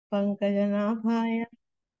పంకజనాభాయ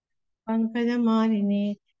పంకజమాలినే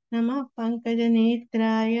నమః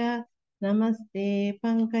పంకజనేత్రాయ నమస్తే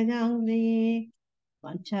పంకజాంగ్రయే.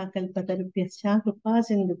 వాంఛాకల్పతరుభ్యశ్చ కృపా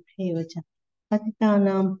సింధుభ్యేవ చ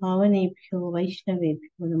పతితానాం పావనేభ్యో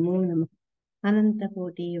వైష్ణవేభ్యో నమో నమః.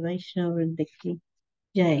 అనంతకోటి వైష్ణవ వృందకి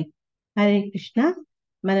జై. హరే కృష్ణ.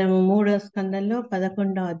 మనము 3వ స్కందంలో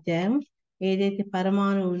 11వ అధ్యాయం ఏదైతే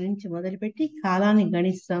పరమాణువు నుంచి మొదలుపెట్టి కాలాన్ని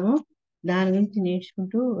గణిస్తామో దాని గురించి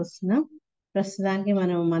నేర్చుకుంటూ వస్తున్నాం. ప్రస్తుతానికి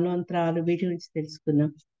మనం మన్వంతరాలు వీటి గురించి తెలుసుకున్నాం.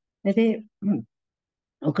 అయితే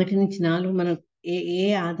 1 నుంచి 4 మనం ఏ ఏ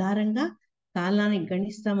ఆధారంగా కాలాన్ని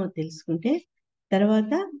గణిస్తామో తెలుసుకుంటే,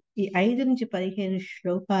 తర్వాత ఈ 5 నుంచి 15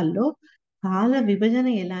 శ్లోకాల్లో కాల విభజన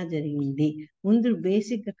ఎలా జరిగింది, ముందు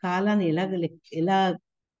బేసిక్ కాలాన్ని ఎలా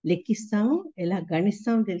లెక్కిస్తాము, ఎలా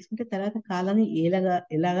గణిస్తామో తెలుసుకుంటే తర్వాత కాలాన్ని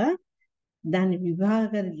ఎలాగా దాని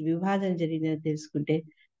విభాజన జరిగిందని తెలుసుకుంటే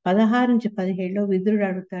 16 నుంచి 17లో విదురుడు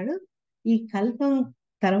అడుగుతాడు, ఈ కల్పం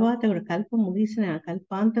తర్వాత కూడా కల్పం ముగిసిన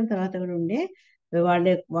కల్పాంతం తర్వాత కూడా ఉండే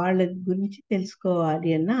వాళ్ళ గురించి తెలుసుకోవాలి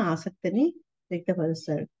అన్న ఆసక్తిని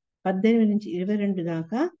వ్యక్తపరుస్తాడు. 18 నుంచి 22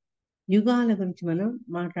 దాకా యుగాల గురించి మనం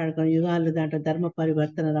మాట్లాడుకున్నాం. యుగాలు దాంట్లో ధర్మ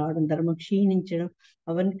పరివర్తన రావడం, ధర్మం క్షీణించడం,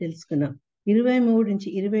 అవన్నీ తెలుసుకున్నాం. 23 నుంచి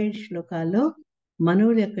 27 శ్లోకాల్లో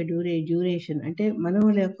మనువుల యొక్క డ్యూరేషన్ అంటే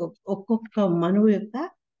మనువుల యొక్క ఒక్కొక్క మనువు యొక్క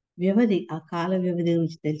వ్యవధి, ఆ కాల వ్యవధి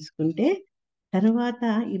గురించి తెలుసుకుంటే, తర్వాత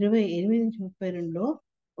 28 నుంచి 32లో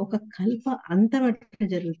ఒక కల్ప అంతం ఎట్లా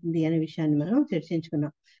జరుగుతుంది అనే విషయాన్ని మనం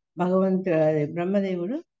చర్చించుకున్నాం.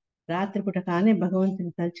 బ్రహ్మదేవుడు రాత్రిపూట కానీ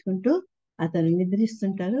భగవంతుని తలుచుకుంటూ అతను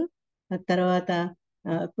నిద్రిస్తుంటారు. ఆ తర్వాత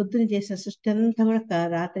పొద్దున చేసిన సృష్టి అంతా కూడా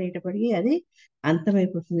రాత్రి అయ్యేటప్పటికి అది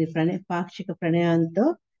అంతమైపోతుంది. పాక్షిక ప్రణయంతో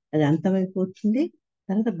అది అంతమైపోతుంది.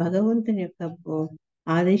 తర్వాత భగవంతుని యొక్క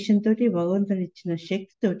ఆదేశంతో, భగవంతుడు ఇచ్చిన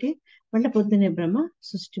శక్తితోటి మళ్ళీ పొద్దునే బ్రహ్మ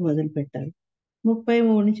సృష్టి మొదలు పెట్టారు.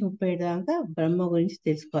 33 నుంచి 37 దాకా బ్రహ్మ గురించి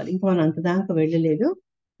తెలుసుకోవాలి. ఇంకా మనం అంత దాకా వెళ్ళలేదు.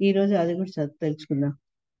 ఈ రోజు అది కూడా తెలుసుకుందాం.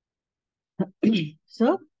 సో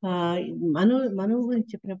మనువు గురించి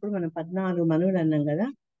చెప్పినప్పుడు మనం 14 మనువులు అన్నాం కదా.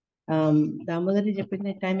 దామోదరి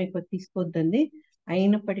చెప్పిన టైం ఎక్కువ తీసుకోవద్దండి.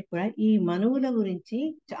 అయినప్పటికీ కూడా ఈ మనువుల గురించి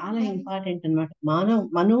చాలా ఇంపార్టెంట్ అన్నమాట.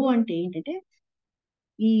 మనువు అంటే ఏంటంటే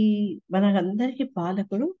ఈ మనకందరికి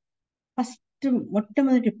పాలకుడు, ఫస్ట్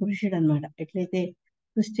మొట్టమొదటి పురుషుడు అన్నమాట. ఎట్లయితే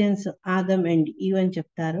క్రిస్టియన్స్ ఆదమ్ అండ్ ఈవ్ అని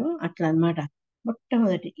చెప్తారో అట్లా అన్నమాట.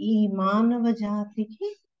 మొట్టమొదటి ఈ మానవ జాతికి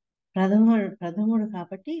ప్రథముడు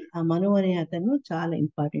కాబట్టి ఆ మనువు అనే అతను చాలా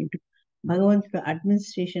ఇంపార్టెంట్. భగవంతుడు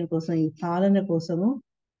అడ్మినిస్ట్రేషన్ కోసం, ఈ పాలన కోసము,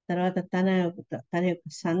 తర్వాత తన యొక్క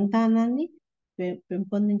సంతానాన్ని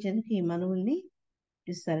పెంపొందించేందుకు ఈ మనువుల్ని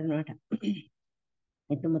ఇస్తారనమాట.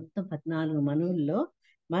 ఇట్లా మొత్తం 14 మనువుల్లో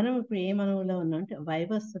మనం ఇప్పుడు ఏ మనువులో ఉన్నాం అంటే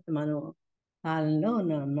వైవస్వత మనువు కాలంలో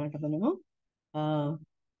ఉన్నాం అన్నమాట. మనము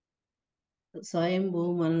స్వయంభూ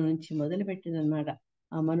మను నుంచి మొదలు పెట్టిందనమాట.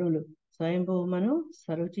 ఆ మనువులు స్వయంభూ మను,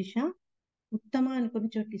 స్వరుచిష, ఉత్తమ అని కొన్ని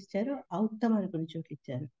చోట్ల ఇచ్చారు, ఔత్తమ అని కొన్ని చోట్ల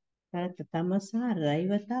ఇచ్చారు. తర్వాత తమస,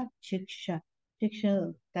 రైవత, శిక్ష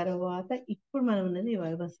తర్వాత ఇప్పుడు మనం ఉన్నది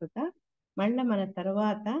వైవస్వత. మళ్ళీ మన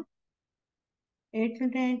తర్వాత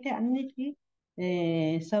ఎట్లుంటాయంటే అన్నిటికీ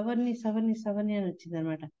సవర్ణి సవర్ణి సవర్ణి అని వచ్చింది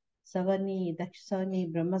అనమాట. సవర్ణి, దక్ష సవర్ణి,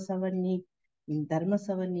 బ్రహ్మ సవర్ణి, ధర్మ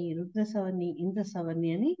సవర్ణి, రుద్ర సవర్ణి, ఇంద్ర సవర్ణి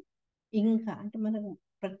అని. ఇంకా అంటే మనకు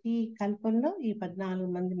ప్రతి కల్పంలో ఈ 14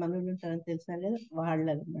 మంది మనువులు ఉంటారని తెలుసా లేదా,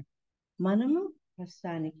 వాళ్ళనమాట. మనము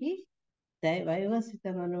ప్రస్తుతానికి వైవస్వత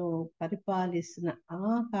మనం పరిపాలిస్తున్న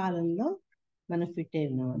ఆ కాలంలో మనం ఫిట్ అయి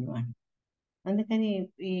ఉన్నాం అనమాట. అందుకని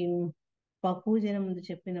ఈ పూజన ముందు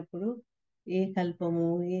చెప్పినప్పుడు ఏ కల్పము,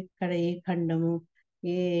 ఎక్కడ ఏ ఖండము,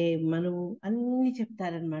 ఏ మనువు అన్ని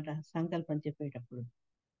చెప్తారనమాట సంకల్పం చెప్పేటప్పుడు.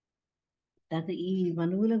 తర్వాత ఈ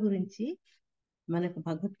మనువుల గురించి మనకు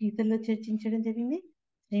భగవద్గీతలో చర్చించడం జరిగింది,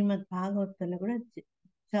 శ్రీమద్ భాగవతంలో కూడా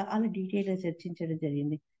చాలా డీటెయిల్గా చర్చించడం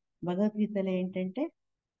జరిగింది. భగవద్గీతలో ఏంటంటే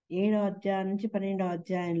 7వ అధ్యాయం నుంచి 12వ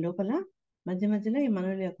అధ్యాయం లోపల మధ్య మధ్యలో ఈ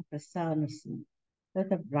మనువుల యొక్క ప్రస్తావన వస్తుంది.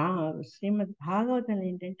 తర్వాత శ్రీమద్ భాగవతంలో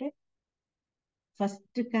ఏంటంటే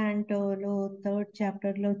ఫస్ట్ క్యాంటోలో 3rd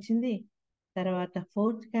చాప్టర్లో వచ్చింది, తర్వాత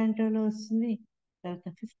 4th క్యాంటోలో వస్తుంది, తర్వాత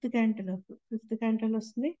 5th క్యాంటోలో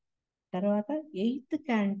వస్తుంది, తర్వాత 8th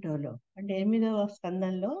క్యాంటోలో అంటే 8వ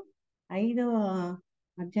స్కందంలో 5వ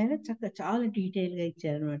అధ్యాయంలో చాలా డీటెయిల్గా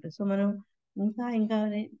ఇచ్చారనమాట. సో మనం ఇంకా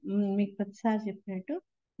మీకు ప్రతిసారి చెప్పినట్టు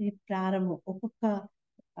ఇది ప్రారంభం. ఒక్కొక్క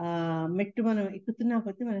మెట్టు మనం ఎక్కుతున్నా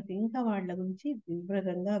కొద్దీ మనకి ఇంకా వాళ్ళ గురించి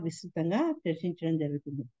విస్తృతంగా చర్చించడం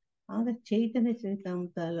జరుగుతుంది. చైతన్య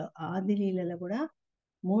చరితామృతాల్లో ఆది లీలలో కూడా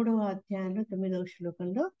 3వ అధ్యాయంలో 9వ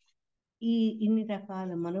శ్లోకంలో ఇన్ని రకాల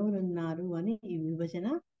మనువులు ఉన్నారు అని ఈ విభజన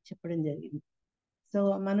చెప్పడం జరిగింది. సో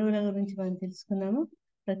మనువుల గురించి మనం తెలుసుకున్నాము.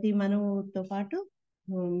 ప్రతి మనువుతో పాటు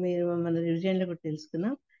మీరు మన రివిజన్లో కూడా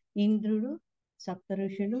తెలుసుకున్నాం. ఇంద్రుడు, సప్త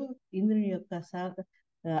ఋషులు, ఇంద్రుని యొక్క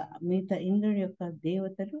మిగతా ఇంద్రుని యొక్క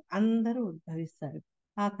దేవతలు అందరూ ఉద్భవిస్తారు.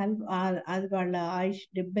 అది వాళ్ళ ఆయుష్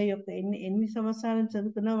 71 ఎన్ని సంవత్సరాలు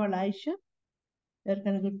చదువుకున్నా వాళ్ళ ఆయుష్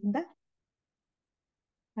ఎవరికైనా గుర్తుందా?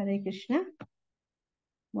 హరే కృష్ణ.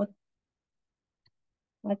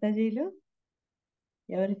 మాతాజీలు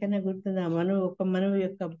ఎవరికైనా గుర్తుందా? మనువు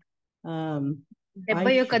యొక్క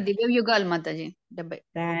 71 దివ్య యుగాలు మాతాజీ. 70.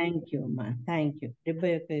 థ్యాంక్ యూ అమ్మా, థ్యాంక్ యూ.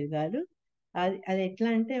 71 యుగాలు. అది ఎట్లా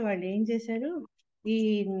అంటే వాళ్ళు ఏం చేశారు, ఈ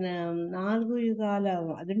 4 యుగాల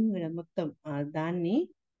అది మొత్తం దాన్ని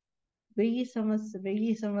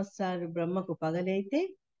 1000 సంవత్సరాలు బ్రహ్మకు పగలైతే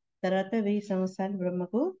తర్వాత 1000 సంవత్సరాలు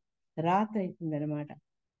బ్రహ్మకు రాత్రి అవుతుంది అనమాట.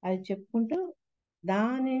 అది చెప్పుకుంటూ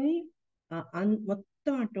దానిని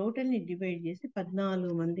మొత్తం టోటల్ని డివైడ్ చేసి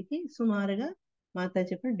 14 మందికి సుమారుగా మాతా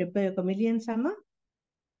చెప్పిన 71 మిలియన్స్ అమ్మ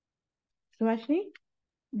సుభాషిణి.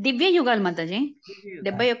 దివ్య యుగాలు మాతాజీ.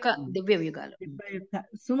 71 దివ్య యుగాలు. 71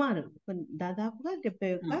 సుమారు దాదాపుగా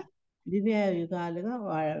 71 దివ్య యుగాలుగా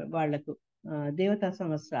వాళ్లకు దేవతా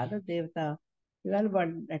సంవత్సరాలు, దేవతా యుగాలు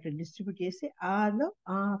వాళ్ళు అట్లా డిస్ట్రిబ్యూట్ చేసి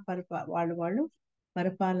వాళ్ళు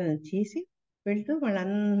పరిపాలన చేసి వెళ్తూ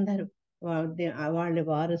వాళ్ళందరూ వాళ్ళ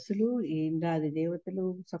వారసులు, ఇంద్రాది దేవతలు,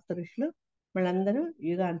 సప్త ఋషులు వాళ్ళందరూ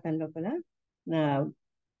యుగాంతం లోపల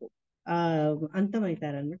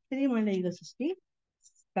అంతమవుతారన్నమాట. తిరిగి మళ్ళీ యుగ సృష్టి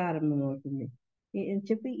ప్రారంభమవుతుంది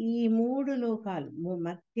చెప్పి ఈ 3 లోకాలు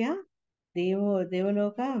మర్త్య,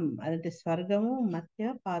 దేవలోక అంటే స్వర్గము, మర్త్య,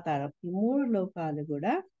 పాతాళం, ఈ 3 లోకాలు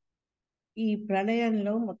కూడా ఈ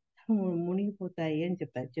ప్రళయంలో మొత్తం మునిగిపోతాయి అని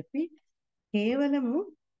చెప్పి కేవలము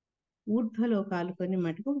ఊర్ధ్వలోకాలు కొన్ని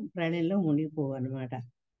మటుకు ప్రళయంలో మునిగిపోవు అనమాట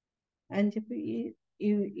అని చెప్పి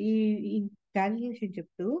ఈ క్యాలిక్యులేషన్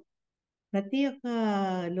చెప్తూ ప్రతి ఒక్క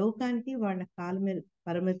లోకానికి వాళ్ళ కాల మీద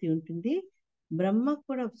పరిమితి ఉంటుంది. బ్రహ్మకు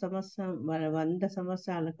కూడా 100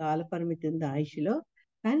 సంవత్సరాల కాల పరిమితి ఉంది ఆయుష్లో.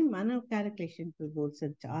 కానీ మనం క్యాలిక్యులేషన్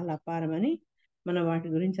పోల్సేది చాలా అపారమని మనం వాటి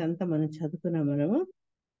గురించి అంతా మనం చదువుకున్నాం. మనము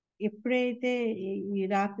ఎప్పుడైతే ఈ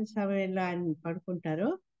రాత్రి సమయంలో ఆయన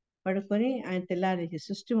పడుకొని ఆయన తెల్లారేసి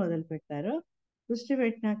సృష్టి మొదలు పెడతారో, సృష్టి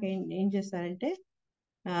పెట్టినాక ఏం చేస్తారంటే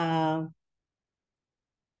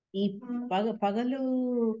ఈ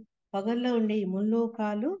పగల్లో ఉండే ఈ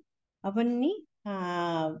ముల్లోకాలు అవన్నీ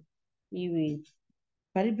ఇవి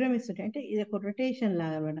పరిభ్రమిస్తుంటాయి. అంటే ఇది ఒక రొటేషన్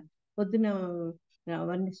లాగా అనమాట. పొద్దున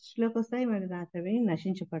అవన్నీ సృష్టిలోకి వస్తాయి, మరి రాత్రి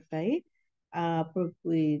నశించబడతాయి.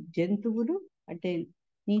 అప్పుడు ఈ జంతువులు అంటే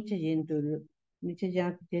నీచ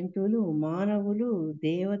జాతి జంతువులు, మానవులు,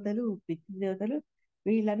 దేవతలు, పితృదేవతలు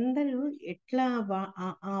వీళ్ళందరూ ఎట్లా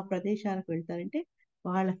ఆ ప్రదేశాలకు వెళ్తారంటే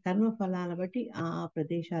వాళ్ళ కర్మ ఫలాల బట్టి ఆ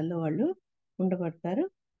ప్రదేశాల్లో వాళ్ళు ఉండబడతారు.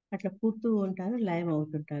 అట్లా పుడుతూ ఉంటారు, లయం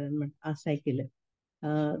అవుతుంటారు అనమాట ఆ సైకిల్.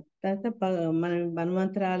 తర్వాత మన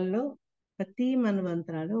మన్వంతరాల్లో ప్రతి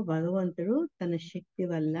మన్వంతరాలు భగవంతుడు తన శక్తి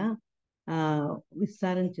వల్ల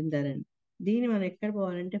విస్తారం చెందారని. దీన్ని మనం ఎక్కడ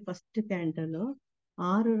పోవాలంటే ఫస్ట్ క్యాంటర్లో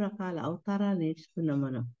 6 రకాల అవతారాలు నేర్చుకున్నాం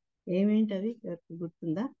మనం. ఏమేంటవి ఎవరికి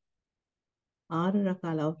గుర్తుందా? 6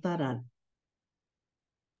 రకాల అవతారాలు.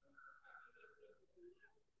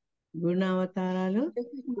 గుణావతారాలు,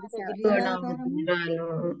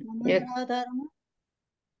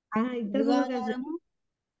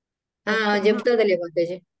 చెప్తాదిలే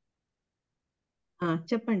మాతాజీ.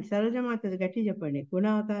 చెప్పండి సరోజమాత గట్టి చెప్పండి.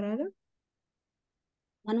 గుణావతారాలు,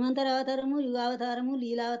 మన్వంతరావతారము, యుగావతారము,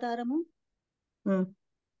 లీలావతారము,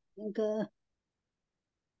 ఇంకా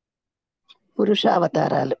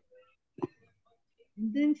పురుషావతారాలు.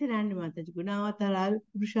 నుంచి రండి మాతాజీ. గుణావతారాలు,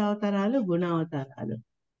 పురుషావతారాలు, గుణావతారాలు,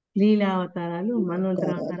 లీలావతారాలు,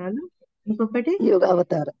 మన్వంతరావతారాలు, ఇంకొకటి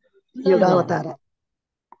యుగావతారం.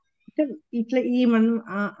 ఇట్లా ఈ మనం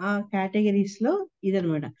ఆ కేటగిరీస్ లో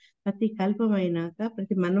ఇదనమాట. ప్రతి కల్పమైనాక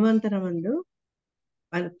ప్రతి మన్వంతరమందు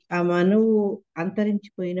ఆ మనువు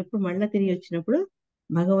అంతరించిపోయినప్పుడు మళ్ళా తిరిగి వచ్చినప్పుడు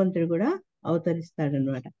భగవంతుడు కూడా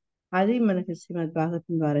అవతరిస్తాడనమాట. అది మనకి శ్రీమద్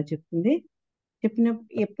భాగవతం ద్వారా చెప్పినప్పుడు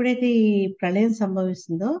ఎప్పుడైతే ఈ ప్రళయం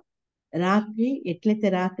సంభవిస్తుందో ఎట్లయితే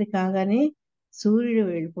రాత్రి కాగానే సూర్యుడు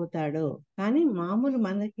వెళ్ళిపోతాడో, కానీ మామూలు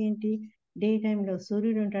మనకేంటి డే టైంలో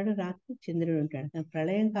సూర్యుడు ఉంటాడు, రాత్రి చంద్రుడు ఉంటాడు. కానీ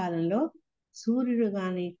ప్రళయం కాలంలో సూర్యుడు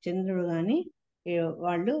కానీ చంద్రుడు కానీ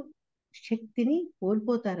వాళ్ళు శక్తిని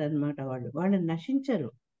కోల్పోతారనమాట. వాళ్ళు నశించరు,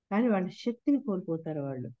 కానీ వాళ్ళ శక్తిని కోల్పోతారు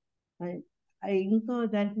వాళ్ళు.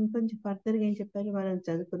 దానికి ఇంకొంచెం ఫర్దర్గా ఏం చెప్పారు, మనం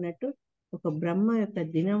చదువుకున్నట్టు ఒక బ్రహ్మ యొక్క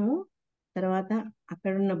దినము, తర్వాత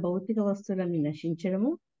అక్కడున్న భౌతిక వస్తువులన్నీ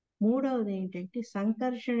నశించడము, మూడవది ఏంటంటే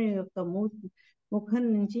సంకర్షణ యొక్క ముఖం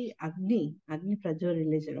నుంచి అగ్ని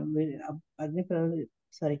ప్రజ్వరిల్లడం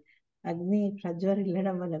అగ్ని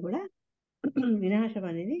ప్రజ్వరిల్లడం వల్ల కూడా వినాశం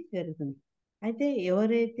అనేది జరుగుతుంది. అయితే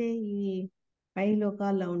ఎవరైతే ఈ పై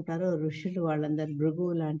లోకాల్లో ఉంటారో ఋషులు వాళ్ళందరూ,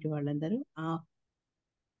 భృగువు లాంటి వాళ్ళందరూ ఆ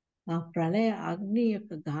ఆ ప్రళయ అగ్ని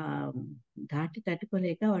యొక్క ధాటి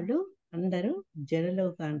తట్టుకోలేక వాళ్ళు అందరూ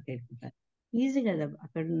జలలోకానికి వెళ్ళిపోతారు. ఈజీ కదా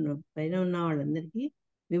అక్కడ పైన ఉన్న వాళ్ళందరికీ.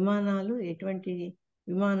 విమానాలు ఎటువంటి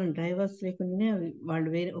విమానం డ్రైవర్స్ లేకుండానే వాళ్ళు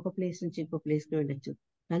వేరే ఒక ప్లేస్ నుంచి ఇంకో ప్లేస్కి వెళ్ళొచ్చు.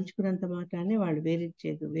 తలుచుకున్నంత మాత్రాన్ని వాళ్ళు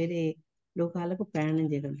వేరే లోకాలకు ప్రయాణం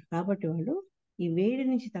చేయగలరు. కాబట్టి వాళ్ళు ఈ వేడి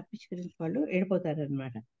నుంచి తప్పించుకునే వాళ్ళు వెళ్ళిపోతారు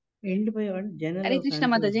అనమాట. వెళ్ళిపోయే వాళ్ళు హరే కృష్ణ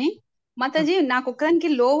జనలోకానికి మాతాజీ. మాతాజీ నాకు ఒక్కదానికి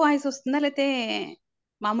లో వాయిస్ వస్తుందా లేకపోతే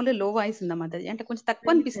మామూలు లో వాయిస్ ఉందా మాతాజీ? అంటే కొంచెం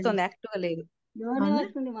తక్కువ అనిపిస్తుంది, యాక్టివ్ గా లేదు. లోనే అవునా?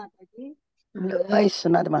 వస్తుంది మాతాజీ.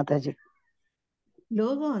 ఇస్తున్నది మాతాజీ.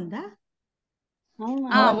 లోగా ఉందా? అవును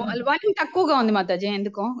ఆ మాతాజీ. వాల్యూమ్ తక్కువగా ఉంది మాతాజీ.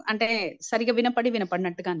 ఎందుకో అంటే సరిగా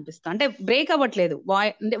వినపడినట్టుగా అనిపిస్తుంది. అంటే బ్రేక్ అవ్వట్లేదు,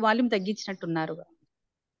 అంటే వాల్యూమ్ తగ్గించినట్టున్నారు.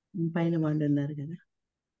 పైన వాళ్ళు ఉన్నారు కదా.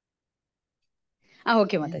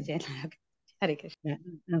 Okay Mataji. Hare Krishna.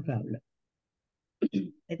 No problem.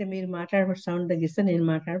 అయితే మీరు మాట్లాడబడి సౌండ్ తగ్గిస్తే నేను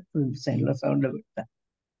మాట్లాడి ఫుల్ సైడ్ లో సౌండ్ లో పెడతా.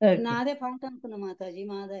 ఓకే. నాదే పాట అనుకున్నా మాతాజీ,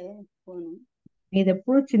 మాదే ఫోను. ఇది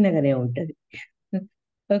ఎప్పుడు చిన్నగానే ఉంటది.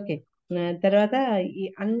 ఓకే. తర్వాత ఈ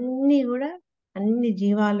అన్ని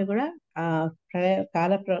జీవాలు కూడా ఆ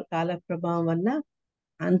కాల ప్రభావం వల్ల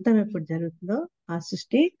అంతం ఎప్పుడు జరుగుతుందో ఆ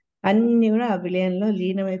సృష్టి అన్ని కూడా ఆ విలయంలో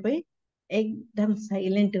లీనమైపోయి ఎక్దమ్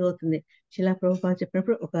సైలెంట్ గా అవుతుంది. శిలా ప్రభుపాద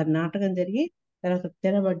చెప్పినప్పుడు ఒక నాటకం జరిగి తర్వాత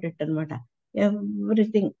తెరబడ్డట్టు అనమాట.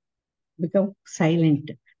 ఎవ్రీథింగ్ బికమ్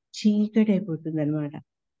సైలెంట్, చీకటి అయిపోతుంది అనమాట.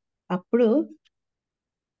 అప్పుడు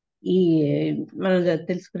ఈ మనం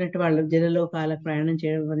తెలుసుకున్నట్టు వాళ్ళు జనలోకాలకు ప్రయాణం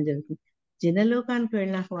చేయడం వల్ల జరుగుతుంది. జనలోకానికి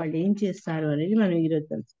వెళ్ళినాక వాళ్ళు ఏం చేస్తారు అనేది మనం ఈరోజు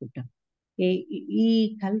తెలుసుకుంటాం. ఈ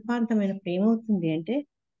కల్పాంతమైనప్పుడు ఏమవుతుంది అంటే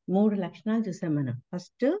 3 లక్షణాలు చూసాం మనం.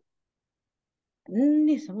 ఫస్ట్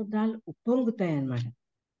అన్ని సముద్రాలు ఉప్పొంగుతాయి అన్నమాట.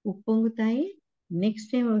 ఉప్పొంగుతాయి.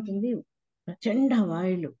 నెక్స్ట్ ఏమవుతుంది, ప్రచండ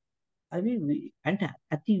వాయులు అవి అంటే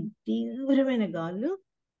అతి తీవ్రమైన గాలులు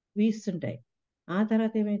వీస్తుంటాయి. ఆ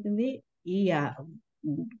తర్వాత ఏమవుతుంది, ఈ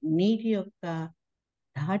నీటి యొక్క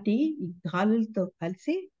ధాటి ఈ గాలులతో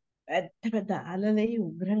కలిసి పెద్ద పెద్ద అలలై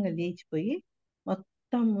ఉగ్రంగా లేచిపోయి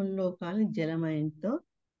మొత్తం ముల్లోకాలను జలమయంతో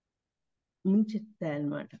ముంచెత్తాయి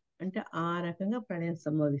అన్నమాట. అంటే ఆ రకంగా ప్రళయం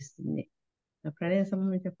సంభవిస్తుంది. ఆ ప్రళయం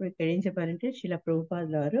సంభవించినప్పుడు ఇక్కడ ఏం చెప్పారంటే శిలా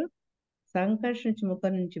ప్రభుపాదుల వారు సంకర్షణ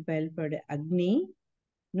ముఖం నుంచి బయలుపడే అగ్ని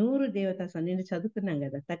 100 దేవతా నేను చదువుకున్నాం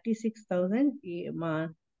కదా, 36,000 మా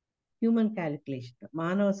హ్యూమన్ క్యాలిక్యులేషన్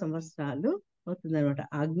మానవ సంవత్సరాలు అవుతుందన్నమాట.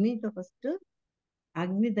 అగ్నితో ఫస్ట్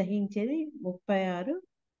అగ్ని దహించేది 36,000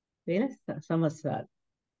 సంవత్సరాలు.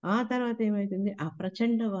 ఆ తర్వాత ఏమవుతుంది, ఆ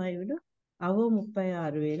ప్రచండ వాయువులు అవో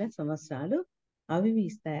 36,000 సంవత్సరాలు అవి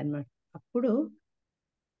వీస్తాయన్నమాట. అప్పుడు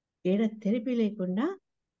తెరిపి లేకుండా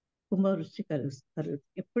కుంభవృష్టి కలుగుతుంది.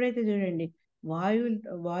 ఎప్పుడైతే చూడండి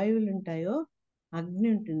వాయువులు ఉంటాయో, అగ్ని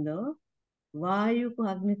ఉంటుందో,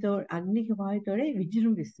 అగ్నికి వాయుతోడే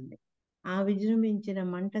విజృంభిస్తుంది. ఆ విజృంభించిన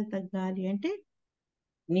మంటలు తగ్గాలి అంటే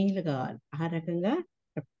నీళ్లు కావాలి. ఆ రకంగా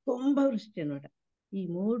కుంభవృష్టి అనమాట. ఈ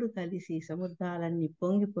 3 కలిసి సముద్రాలన్నీ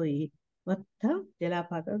పొంగిపోయి మొత్తం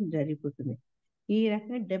జలాపాతం జరిగిపోతుంది. ఈ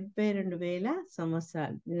రకంగా 72,000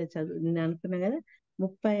 సంవత్సరాలు నేను అనుకున్నా కదా,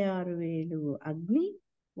 36,000 అగ్ని,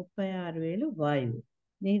 36,000 వాయువు.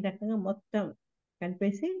 ఈ రకంగా మొత్తం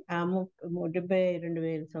కలిపేసి ఆ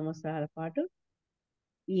 72,000 సంవత్సరాల పాటు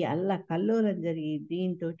ఈ కల్లోలం జరిగి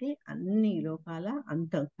దీంతో అన్ని లోకాల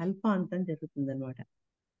కల్పాంతం జరుగుతుందన్నమాట.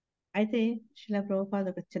 అయితే శిలా ప్రభుపాద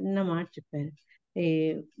ఒక చిన్న మాట చెప్పారు.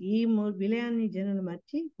 ఈ విలయాన్ని జనులు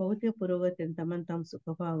మర్చి భౌతిక పురోగతిని తమను తాము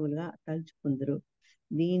సుఖభాగులుగా తలుచుకుందరు.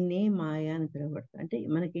 దీన్నే మాయ అని పిలువబడుతుంది. అంటే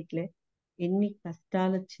మనకి ఇట్లే ఎన్ని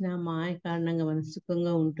కష్టాలు వచ్చినా మాయ కారణంగా మనం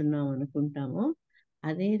సుఖంగా ఉంటున్నాం అనుకుంటామో,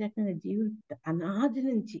 అదే రకంగా జీవులు అనాది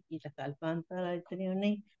నుంచి ఇట్లా కల్పాంతాలు అవుతూనే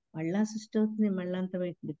ఉన్నాయి, మళ్ళా సృష్టి అవుతుంది, మళ్ళా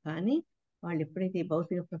అంతమవుతుంది. కానీ వాళ్ళు ఎప్పుడైతే ఈ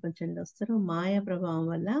భౌతిక ప్రపంచంలో వస్తారో మాయా ప్రభావం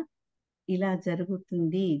వల్ల ఇలా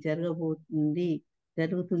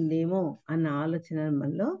జరుగుతుందేమో అన్న ఆలోచన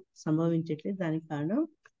మనలో సంభవించట్లేదు. దానికి కారణం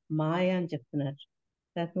మాయ అని చెప్తున్నారు.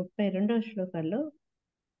 32వ శ్లోకాల్లో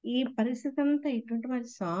ఈ పరిస్థితి అంతా ఇటువంటి మరి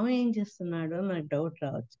స్వామి ఏం చేస్తున్నాడు అని నాకు డౌట్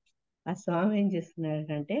రావచ్చు. ఆ స్వామి ఏం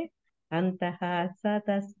చేస్తున్నాడు అంటే, అంతః స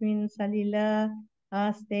తస్మిన్ సలిల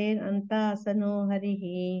ఆస్తే అంతాసనో హరి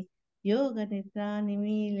యోగ నిద్రా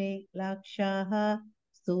నిమీలాక్షాః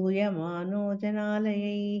స్తూయమానో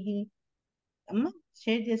జనాలయైః. అమ్మ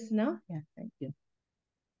షేర్ చేస్తున్నావు? Thank you.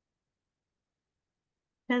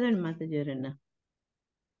 చదవండి మాతాజీ ఎవరన్నా.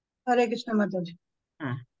 హరే కృష్ణ మాతాజీ.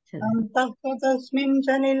 చదవండి. అంతః తస్మిన్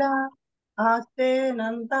సలిల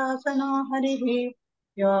ఆస్తేనంతాసనో హరిః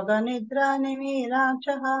యోగ నిద్రా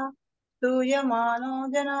నిమీలాక్షః స్తూయమానో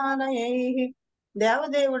జనాలయైః.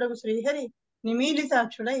 దేవదేవుడకు శ్రీహరి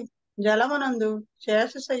నిమీలితాక్షుడై జలమునందు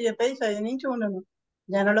శేషశయ్యపై శయనించి ఉండును.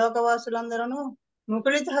 జనలోకవాసులందరూ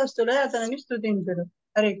ముకుళిత హస్తులై అతనిని స్తుతించుడు.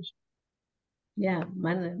 హరే కృష్ణ. యా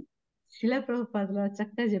మన శిలా ప్రభుపాదులు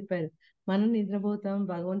చక్కగా చెప్పారు. మనం నిద్రపోతాం,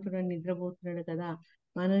 భగవంతుడు నిద్రపోతున్నాడు కదా,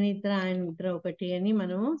 మన నిద్ర ఆయన నిద్ర ఒకటి అని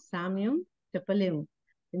మనము సామ్యం చెప్పలేము.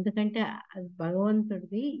 ఎందుకంటే అది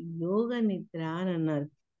భగవంతుడిది యోగ నిద్ర అని అన్నారు.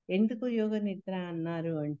 ఎందుకు యోగ నిద్ర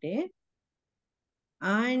అన్నారు అంటే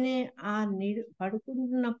ఆయనే ఆ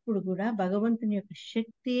పడుకున్నప్పుడు కూడా భగవంతుని యొక్క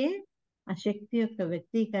శక్తియే ఆ శక్తి యొక్క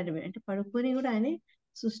వ్యక్తీకరణమే. అంటే పడుకొని కూడా ఆయన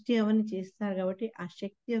సృష్టి అవన్నీ చేస్తారు కాబట్టి ఆ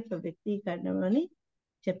శక్తి యొక్క వ్యక్తీకరణం అని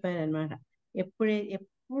చెప్పారనమాట.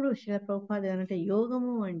 ఎప్పుడు శిల ప్రభుపాద అంటే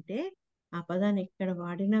యోగము అంటే ఆ పదాన్ని ఎక్కడ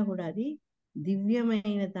వాడినా కూడా అది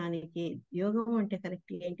దివ్యమైన దానికి. యోగము అంటే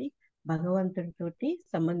కరెక్ట్ ఏంటి, భగవంతుడితోటి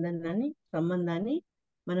సంబంధాన్ని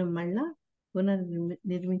మనం మళ్ళా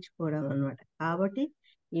నిర్మించుకోవడం అనమాట. కాబట్టి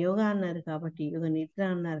యోగా అన్నారు, కాబట్టి యోగ నిద్ర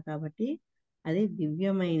అన్నారు, కాబట్టి అది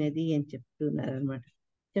దివ్యమైనది అని చెప్తున్నారు అనమాట.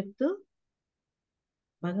 చెప్తూ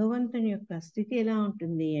భగవంతుని యొక్క స్థితి ఎలా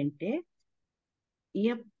ఉంటుంది అంటే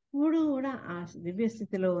ఎప్పుడు కూడా ఆ దివ్య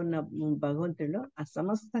స్థితిలో ఉన్న భగవంతుడిలో ఆ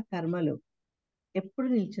సమస్త కర్మలు ఎప్పుడు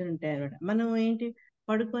నిల్చొని ఉంటాయి అనమాట. మనం ఏంటి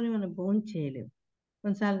పడుకొని మనం భోజనం చేయలేము,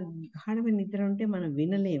 కొన్నిసార్లు గాఢమైన నిద్ర ఉంటే మనం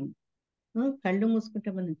వినలేము, కళ్ళు మూసుకుంటే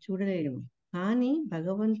మనం చూడలేము. కానీ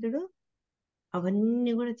భగవంతుడు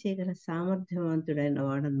అవన్నీ కూడా చేయగల సామర్థ్యవంతుడైన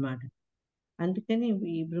వాడనమాట. అందుకని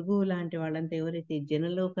ఈ భృగువు లాంటి వాళ్ళంతా ఎవరైతే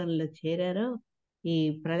జనలోకంలో చేరారో ఈ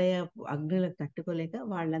ప్రళయ అగ్నులకు తట్టుకోలేక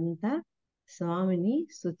వాళ్ళంతా స్వామిని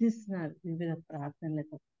స్తుతిస్తున్నారు వివిధ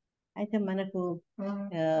ప్రార్థనలతో. అయితే మనకు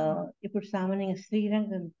ఇప్పుడు సామాన్యంగా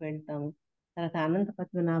శ్రీరంగంకి వెళ్తాము, తర్వాత అనంత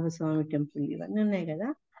పద్మనాభ స్వామి టెంపుల్ ఇవన్నీ ఉన్నాయి కదా,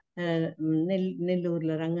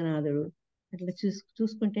 నెల్లూరులో రంగనాథుడు, అట్లా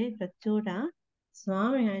చూసుకుంటే ప్రతి చోట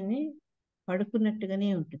స్వామి ఆయన్ని పడుకున్నట్టుగానే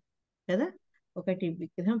ఉంటుంది కదా. ఒకటి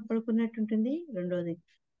విగ్రహం పడుకున్నట్టు ఉంటుంది, రెండోది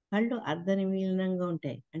కళ్ళు అర్ధనిమీలనంగా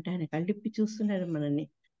ఉంటాయి, అంటే ఆయన కళ్ళిప్పి చూస్తున్నారు మనల్ని,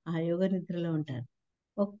 ఆ యోగ నిద్రలో ఉంటారు.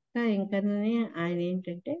 ఇంకనే ఆయన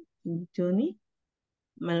ఏంటంటే కూర్చొని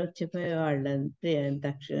మనం చెప్పేవాళ్ళ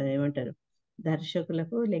ఏమంటారు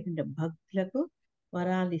దర్శకులకు లేకుంటే భక్తులకు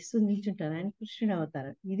వరాలు ఇస్తూ నిల్చుంటారు. ఆయన కృష్ణుడు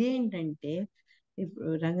అవతారం. ఇదేంటంటే ఇప్పుడు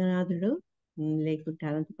రంగనాథుడు లేకుంటే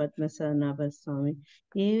అనంత పద్మనాభ స్వామి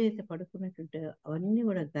ఏవైతే పడుకున్నట్టుంటాయో అవన్నీ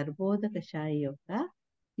కూడా గర్భోదక శాయి యొక్క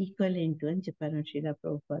ఈక్వలెంట్ అని చెప్పాను శ్రీలా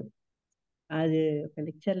ప్రభుపాదు. అది ఒక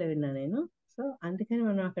లెక్చర్లో విన్నా నేను. సో అందుకని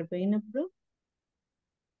మనం అక్కడ పోయినప్పుడు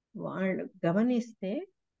వాళ్ళు గమనిస్తే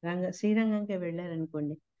శ్రీరంగంకి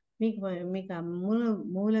వెళ్ళారనుకోండి, మీకు ఆ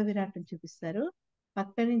మూల విరాటం చూపిస్తారు.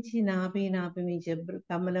 పక్క నుంచి నాభి మీ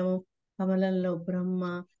కమలంలో బ్రహ్మ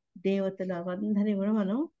దేవతలు అవందరినీ కూడా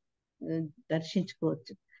మనం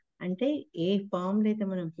దర్శించుకోవచ్చు. అంటే ఏ ఫామ్లో అయితే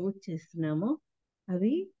మనం పూజ చేస్తున్నామో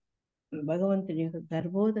అవి భగవంతుని యొక్క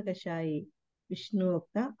గర్భోదక శాయి విష్ణు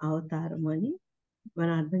యొక్క అవతారం అని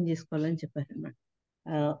మనం అర్థం చేసుకోవాలని చెప్పారన్నమాట.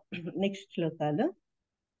 నెక్స్ట్ శ్లోకాలు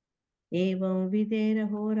ఏవం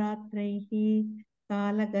విదేరహోరాత్రైః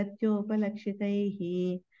కాలగత్యోపలక్షితైః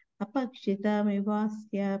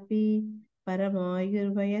అపక్షితమివాస్యాపి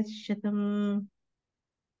పరమాయుర్వయశతం.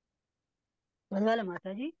 చదవాలా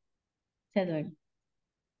మాతాజీ? చదవండి.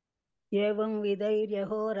 ఏవం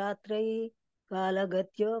విధైర్యహోరాత్రై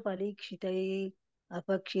కాలగత్యోపలీక్షితై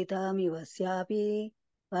అపక్షితామివస్యాపి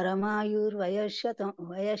పరమాయుర్వయశతం.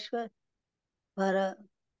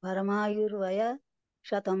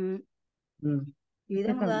 ఈ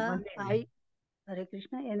విధముగా హరే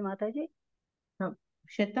కృష్ణ. ఏంది మాతాజీ?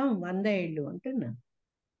 శతం 100 ఏళ్ళు అంటున్నా.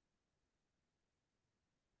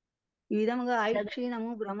 ఈ విధముగా ఆయుక్షీణము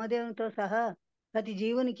బ్రహ్మదేవునితో సహా ప్రతి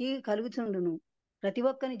జీవునికి కలుగుచుండును. ప్రతి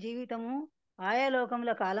ఒక్కని జీవితము ఆయా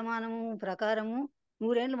లోకముల కాలమానము ప్రకారము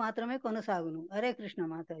 100 ఏళ్ళు మాత్రమే కొనసాగును. హరే కృష్ణ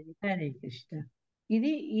మాతాజీ. హరే కృష్ణ.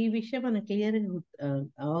 ఈ విషయం మనం క్లియర్గా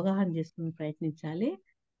అవగాహన చేసుకుని ప్రయత్నించాలి.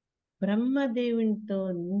 బ్రహ్మదేవునితో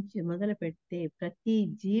నుంచి మొదలు పెడితే ప్రతి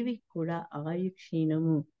జీవికి కూడా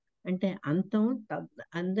ఆయుక్షీణము అంటే అంతం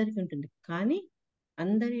అందరికి ఉంటుంది, కానీ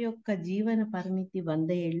అందరి యొక్క జీవన పరిమితి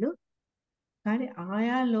 100 ఏళ్ళు. కానీ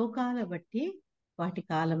ఆయా లోకాల బట్టి వాటి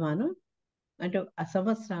కాలమానం అంటే ఆ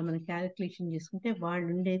సంవత్సరాలు మనం క్యాలిక్యులేషన్ చేసుకుంటే వాళ్ళు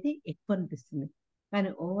ఉండేది ఎక్కువ అనిపిస్తుంది, కానీ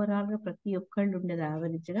ఓవరాల్గా ప్రతి ఒక్కళ్ళు ఉండేది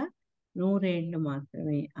యావరేజ్గా 100 ఏళ్ళు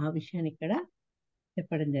మాత్రమే. ఆ విషయాన్ని ఇక్కడ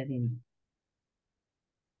చెప్పడం జరిగింది.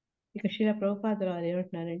 ఇక శ్రీల ప్రభుపాదులు వారు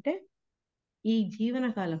ఏమంటున్నారంటే ఈ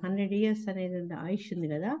జీవనకాలం 100 years అనేది ఆయుష్ ఉంది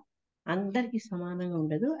కదా, అందరికీ సమానంగా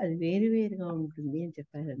ఉండదు, అది వేరువేరుగా ఉంటుంది అని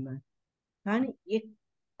చెప్పారన్నమాట. కానీ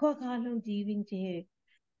ఎక్కువ కాలం జీవించే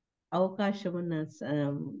అవకాశం ఉన్న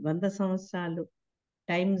 100 సంవత్సరాలు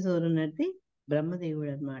టైం జోన్ ఉన్నది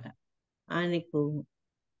బ్రహ్మదేవుడు అన్నమాట. ఆయనకు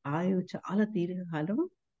ఆయువు చాలా దీర్ఘకాలం,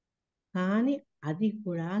 కానీ అది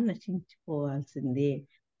కూడా నశించిపోవాల్సిందే.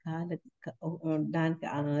 కాల దానికి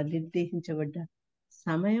నిర్దేశించబడ్డ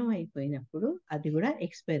సమయం అయిపోయినప్పుడు అది కూడా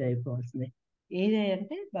ఎక్స్పైర్ అయిపోవాల్సిందే.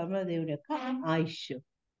 ఏదంటే బ్రహ్మదేవుడి యొక్క ఆయుష్.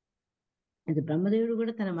 అది బ్రహ్మదేవుడు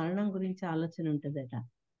కూడా తన మరణం గురించి ఆలోచన ఉంటుందట.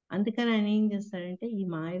 అందుకని ఆయన ఏం చేస్తాడంటే, ఈ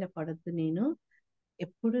మాయల పడద్దు, నేను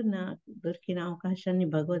ఎప్పుడు నాకు దొరికిన అవకాశాన్ని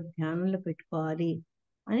భగవద్ ధ్యానంలో పెట్టుకోవాలి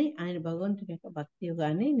అని ఆయన భగవంతుడి యొక్క భక్తి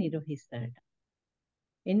యోగాన్ని నిర్వహిస్తాడట.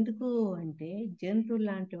 ఎందుకు అంటే జంతువులు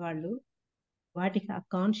లాంటి వాళ్ళు, వాటికి ఆ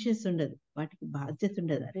కాన్షియస్ ఉండదు, వాటికి బాధ్యత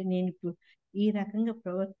ఉండదు. అరే నేను ఇప్పుడు ఈ రకంగా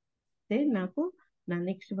ప్రవర్తిస్తే నాకు నా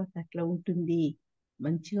నెక్స్ట్ బర్త్ అట్లా ఉంటుంది,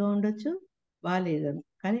 మంచిగా ఉండొచ్చు బాగాలేదు,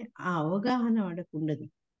 కానీ ఆ అవగాహన వాడికి ఉండదు.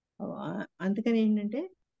 అందుకని ఏంటంటే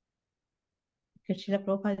ఇక్కడ శిల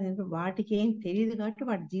ప్రభుపాద వాటికి ఏం తెలియదు కాబట్టి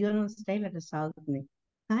వాటి జీవన స్టైల్ అట్లా సాగుతుంది.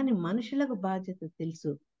 కానీ మనుషులకు బాధ్యత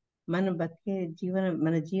తెలుసు. మనం బతికే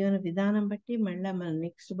మన జీవన విధానం బట్టి మళ్ళీ మన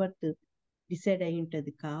నెక్స్ట్ బర్త్ డిసైడ్ అయి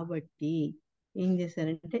ఉంటుంది. కాబట్టి ఏం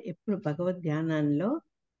చేశారంటే ఎప్పుడు భగవద్ ధ్యానంలో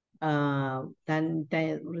దాన్ని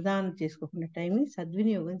వృధా చేసుకోకుండా టైంని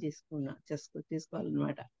సద్వినియోగం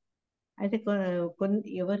చేసుకోవాలన్నమాట. అయితే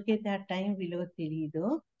ఎవరికైతే ఆ టైం విలువ తెలియదో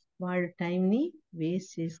వాళ్ళు టైంని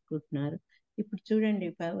వేస్ట్ చేసుకుంటున్నారు. ఇప్పుడు చూడండి,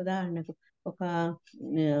 ఉదాహరణకు ఒక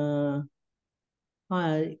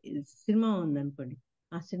సినిమా ఉందనుకోండి,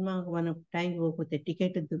 ఆ సినిమాకు మనం టైంకి పోకపోతే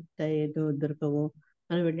టికెట్ దొరకవు,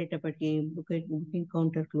 మనం వెళ్ళేటప్పటికి బుకింగ్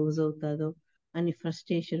కౌంటర్ క్లోజ్ అవుతుందో అని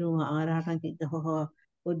ఫ్రస్ట్రేషన్, ఆరాటానికి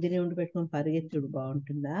పొద్దునే ఉండి పెట్టుకొని పరిగెత్తుడు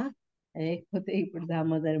బాగుంటుందా? లేకపోతే ఇప్పుడు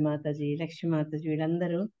దామోదరి మాతాజీ, లక్ష్మీ మాతాజీ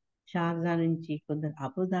వీళ్ళందరూ షార్జా నుంచి, కొందరు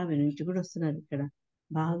అబుదాబి నుంచి కూడా వస్తున్నారు. ఇక్కడ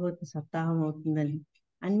భాగవత సప్తాహం అవుతుందని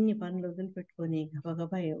అన్ని పనులు వదిలిపెట్టుకొని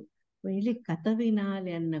గబగబా వెళ్ళి కథ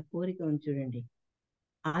వినాలి అన్న కోరిక ఉంది చూడండి.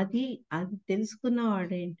 అది తెలుసుకున్న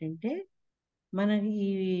వాడు ఏంటంటే మనకి ఈ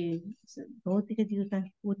భౌతిక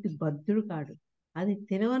జీవితానికి పూర్తి బద్ధుడు కాడు. అది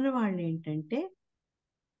తెలియని వాళ్ళు ఏంటంటే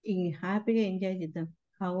ఈ హ్యాపీగా ఎంజాయ్ చేద్దాం,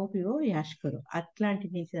 కావోపివో యాష్కరు అట్లాంటి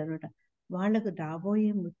నేచర్ అనమాట. వాళ్ళకు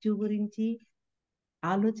రాబోయే మృత్యు గురించి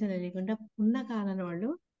ఆలోచన లేకుండా ఉన్న కాలాన్ని వాళ్ళు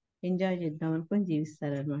ఎంజాయ్ చేద్దాం అనుకొని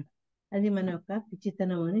జీవిస్తారనమాట. అది మన యొక్క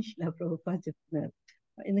పిచ్చితనం అని శిలా ప్రభుపాద చెప్తున్నారు.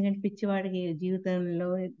 ఎందుకంటే పిచ్చివాడికి జీవితంలో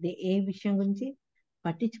ఏ విషయం గురించి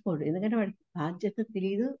పట్టించుకోడు, ఎందుకంటే వాడికి బాధ్యత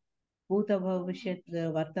తెలియదు, భూత భవిష్యత్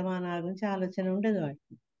వర్తమానాల గురించి ఆలోచన ఉండదు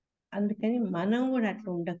వాడికి. అందుకని మనం కూడా అట్లా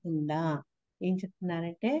ఉండకుండా ఏం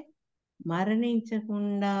చెప్తున్నారంటే,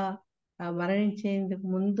 మరణించేందుకు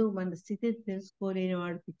ముందు మన స్థితి తెలుసుకోలేని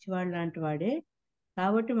వాడు పిచ్చివాడు లాంటి వాడే.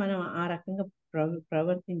 కాబట్టి మనం ఆ రకంగా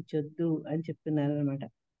ప్రవర్తించొద్దు అని చెప్తున్నారు అనమాట.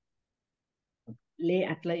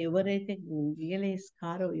 అట్లా ఎవరైతే రియలైజ్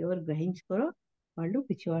కారో, ఎవరు గ్రహించుకోరో వాళ్ళు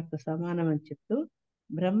పిచ్చివాడితో సమానం అని చెప్తూ,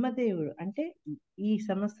 బ్రహ్మదేవుడు అంటే ఈ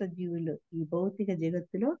సమస్త జీవులు, ఈ భౌతిక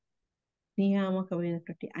జగత్తులో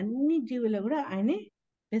నియామకమైనటువంటి అన్ని జీవులు కూడా ఆయనే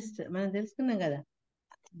బెస్ట్. మనం తెలుసుకున్నాం కదా,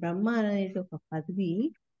 బ్రహ్మ అనేది ఒక పదవి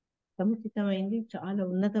సముచితమైంది, చాలా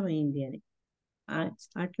ఉన్నతమైంది అని.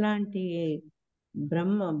 అట్లాంటి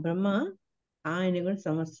బ్రహ్మ ఆయన కూడా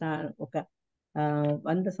ఒక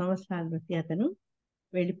 100 సంవత్సరాల బట్టి అతను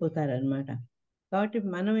వెళ్ళిపోతారనమాట. కాబట్టి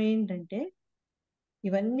మనం ఏంటంటే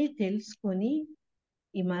ఇవన్నీ తెలుసుకొని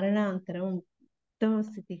ఈ మరణాంతరం ఉత్తమ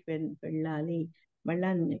స్థితికి వెళ్ళాలి, మళ్ళా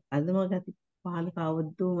అధమగతి పాలు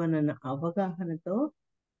కావద్దు అన్న అవగాహనతో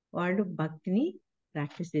వాళ్ళు భక్తిని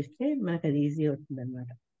ప్రాక్టీస్ చేస్తే మనకు అది ఈజీ అవుతుంది అనమాట.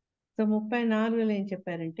 సో 34లో ఏం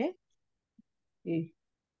చెప్పారంటే,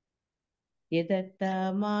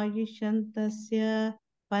 యదర్థమాయుషంతస్య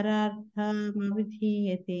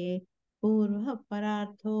పరార్థమవిధీయతే పూర్వ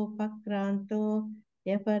పరార్థోపక్రాంతో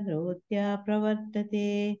యపరోత్యా ప్రవర్తతే.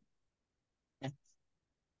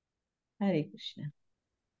 హరే కృష్ణ.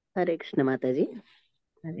 హరే కృష్ణ మాతాజీ.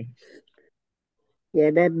 హరే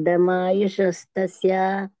యదర్థమాయుషస్తస్య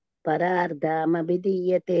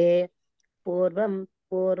పరార్థమభిధీయతే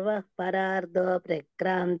పూర్వ పరార్థో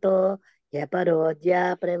ప్రక్రాంతో యపరోధ్యా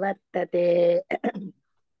ప్రవర్తతే.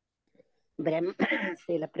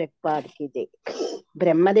 శ్రీల ప్రభుపాదకి జై.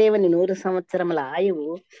 బ్రహ్మదేవుని 100 సంవత్సరముల ఆయువు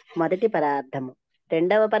మొదటి పరార్థము,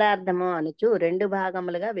 రెండవ పరార్థము అనుచు 2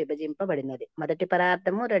 భాగములుగా విభజింపబడినది. మొదటి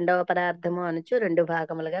పరార్థము రెండవ పరార్థము అనుచు 2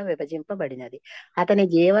 భాగములుగా విభజింపబడినది. అతని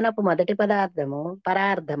జీవనపు మొదటి పరార్థము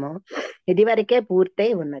ఇదివరకే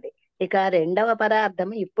పూర్తయి ఉన్నది. ఇక రెండవ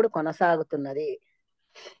పరార్థము ఇప్పుడు కొనసాగుతున్నది.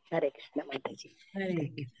 హరే కృష్ణ మాతాజీ. హరే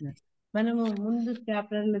కృష్ణ. మనము ముందు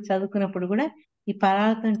చాప్టర్లు చదువుకున్నప్పుడు కూడా ఈ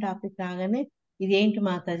పరార్థం టాపిక్ రాగానే ఇదేంటి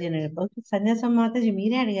మాతాజీ అని అడిగారు. సన్యాసం మాతాజీ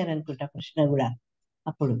మీరే అడిగారు అనుకుంటా ప్రశ్న కూడా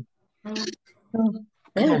అప్పుడు.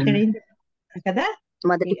 ఇక్కడ ఏం కదా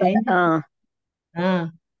మొదటి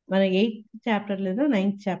మన 8th చాప్టర్లో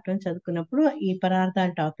 9th చాప్టర్ చదువుకున్నప్పుడు ఈ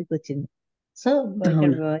పరార్థాల టాపిక్ వచ్చింది. సో ఇక్కడ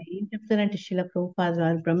అవును. ఏం చెప్తారంటే శిల ప్రభుపాద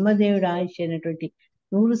వారు బ్రహ్మదేవుడు ఆయుష్ అయినటువంటి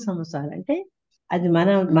 100 సంవత్సరాలు, అంటే అది మన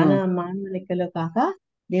మానవ లెక్కలో కాక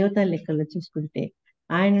దేవతల లెక్కలో చూసుకుంటే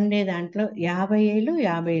ఆయన ఉండే దాంట్లో 50 ఏళ్ళు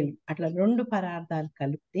 50 ఏళ్ళు అట్లా 2 పరార్థాలు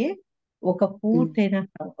కలిపితే ఒక పూర్తయిన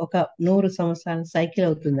ఒక 100 సంవత్సరాల సైకిల్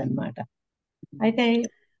అవుతుంది అనమాట. అయితే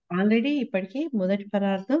ఆల్రెడీ ఇప్పటికీ మొదటి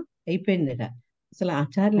పరార్థం అయిపోయిందిట. అసలు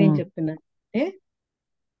ఆచార్యులు ఏం చెప్తున్నారంటే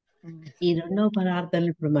ఈ రెండవ పదార్థాలు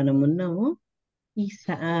ఇప్పుడు మనం ఉన్నాము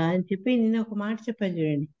అని చెప్పి నేను ఒక మాట చెప్పాను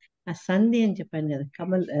చూడండి, ఆ సంధి అని చెప్పాను కదా,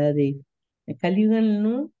 అది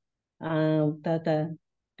కలియుగంను తర్వాత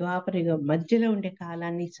ద్వాపరయుగం మధ్యలో ఉండే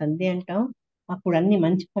కాలాన్ని సంధి అంటాం. అప్పుడు అన్ని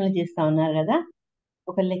మంచి పనులు చేస్తా ఉన్నారు కదా.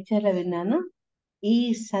 ఒక లెక్చర్లో విన్నాను, ఈ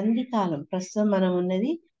సంధి కాలం ప్రస్తుతం మనం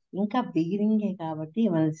ఉన్నది ఇంకా బిగినింగే కాబట్టి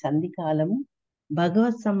మన సంధి కాలము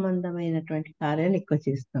భగవత్ సంబంధమైనటువంటి కార్యాలు ఎక్కువ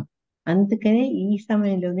చేస్తాం. అందుకనే ఈ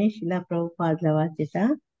సమయంలోనే శిలా ప్రభుపాదుల వారి చేత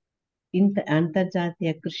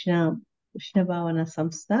అంతర్జాతీయ కృష్ణ భావన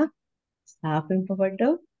సంస్థ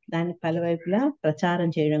స్థాపింపబడ్డం, దాన్ని పలువైపులా ప్రచారం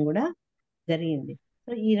చేయడం కూడా జరిగింది.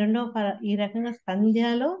 సో ఈ రకంగా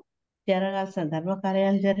సంధ్యాలో జరగాల్సిన ధర్మ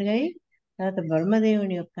కార్యాలు జరిగాయి. తర్వాత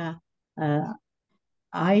బ్రహ్మదేవుని యొక్క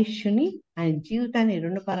ఆయుష్ని, ఆయన జీవితాన్ని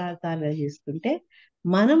 2 పదార్థాలుగా చేసుకుంటే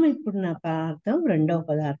మనం ఇప్పుడున్న పదార్థం 2వ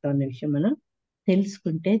పదార్థం అనే విషయం మనం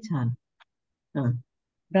తెలుసుకుంటే చాలు.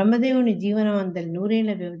 బ్రహ్మదేవుని జీవనం అందరి 100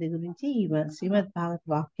 ఏళ్ల వ్యవధి గురించి ఈ శ్రీమద్ భాగవత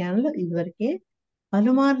వాక్యాలలో ఇదివరకే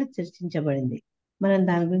పలుమార్లు చర్చించబడింది. మనం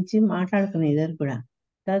దాని గురించి మాట్లాడుకునే ఇద్దరు కూడా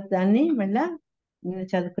దాన్ని మళ్ళా నేను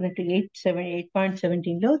చదువుకున్నట్టు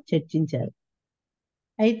 8.17లో చర్చించారు.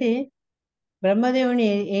 అయితే బ్రహ్మదేవుని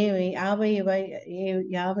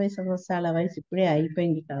 50 సంవత్సరాల వయసు ఇప్పుడే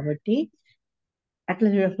అయిపోయింది కాబట్టి అట్లా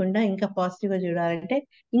చూడకుండా ఇంకా పాజిటివ్గా చూడాలంటే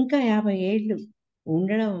ఇంకా 50 ఏళ్ళు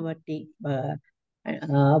ఉండడం బట్టి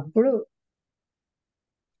అప్పుడు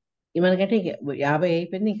మనకంటే 50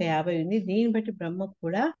 అయిపోయింది, ఇంకా 50 ఉంది. దీన్ని బట్టి బ్రహ్మకు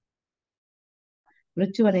కూడా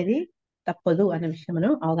మృత్యు అనేది తప్పదు అనే విషయం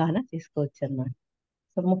మనం అవగాహన చేసుకోవచ్చు అన్నమాట.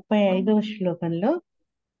 సో 35వ శ్లోకంలో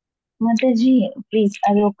మాతాజీ ప్లీజ్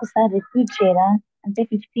అది ఒక్కసారి రిపీట్ చేయరా? అంటే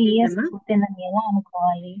 50 years పూర్తయిందని ఎలా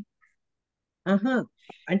అనుకోవాలి?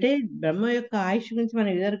 అంటే బ్రహ్మ యొక్క ఆయుష్ గురించి మనం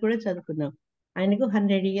ఇద్దరు కూడా చదువుకున్నాం. ఆయనకు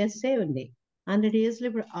 100 years ఉంది. 100 years లో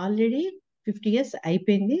ఇప్పుడు ఆల్రెడీ 50 years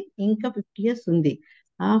అయిపోయింది, ఇంకా 50 years ఉంది.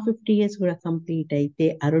 ఆ 50 years కూడా కంప్లీట్ అయితే,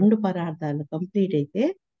 ఆ 2 పదార్థాలు కంప్లీట్ అయితే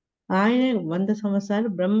ఆయన 100 సంవత్సరాలు,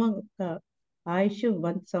 బ్రహ్మ యొక్క ఆయుష్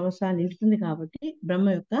 100 సంవత్సరాలు నిలుస్తుంది కాబట్టి బ్రహ్మ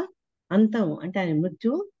యొక్క అంతం అంటే ఆయన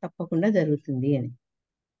మృత్యు తప్పకుండా జరుగుతుంది అని.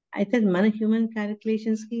 అయితే మన హ్యూమన్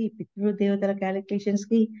క్యాలిక్యులేషన్స్ కి, పితృదేవతల క్యాలిక్యులేషన్స్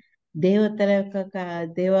కి, దేవతల యొక్క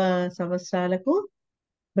దేవ సంవత్సరాలకు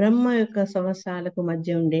బ్రహ్మ యొక్క సంవత్సరాలకు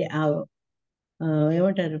మధ్య ఉండే ఆ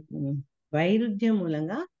ఏమంటారు వైరుధ్యం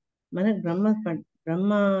మూలంగా మనకు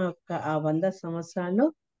బ్రహ్మ యొక్క ఆ 100 సంవత్సరాల్లో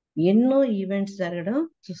ఎన్నో ఈవెంట్స్ జరగడం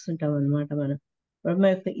చూస్తుంటాం అన్నమాట. మనం బ్రహ్మ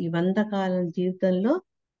యొక్క ఈ 100 కాలం జీవితంలో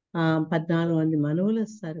 14 మంది మనువులు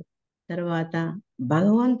వస్తారు. తర్వాత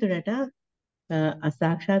భగవంతుడట,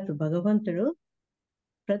 సాక్షాత్ భగవంతుడు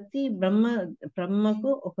ప్రతి బ్రహ్మకు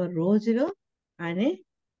ఒక రోజులో ఆయన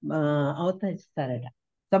అవతరిస్తారట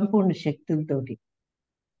సంపూర్ణ శక్తులతోటి.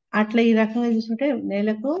 అట్లా ఈ రకంగా చూసుకుంటే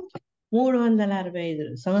నెలకు 365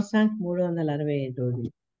 సంవత్సరానికి 365 రోజులు.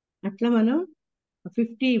 అట్లా మనం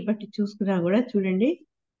 50 బట్టి చూసుకున్నా కూడా చూడండి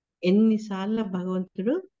ఎన్నిసార్లు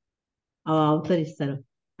భగవంతుడు అవతరిస్తారు.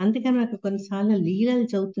 అందుకని నాకు కొన్నిసార్లు లీలలు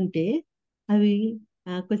చదువుతుంటే అవి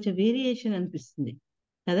కొంచెం వేరియేషన్ అనిపిస్తుంది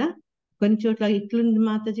కదా. కొన్ని చోట్ల ఇట్లుంది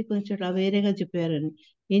మాతాజీ, కొన్ని చోట్ల వేరేగా చెప్పారని.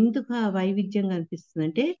 ఎందుకు ఆ వైవిధ్యంగా అనిపిస్తుంది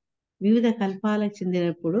అంటే వివిధ కల్పాలకు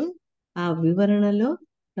చెందినప్పుడు ఆ వివరణలో,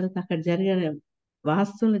 తర్వాత అక్కడ జరిగిన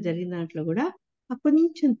వాస్తవంలో జరిగిన దాంట్లో కూడా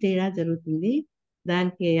కొంచెం తేడా జరుగుతుంది.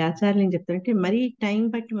 దానికి ఆచార్యులు ఏం చెప్తారంటే మరీ టైం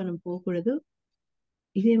బట్టి మనం పోకూడదు.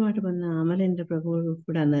 ఇదే మాట మన అమరేంద్ర ప్రభువు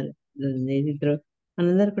కూడా అన్నారు.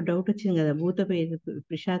 మనందరికి డౌట్ వచ్చింది కదా, భూత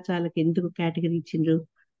పిశాచాలకు ఎందుకు కేటగిరీ ఇచ్చిండ్రు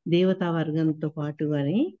దేవతా వర్గంతో పాటు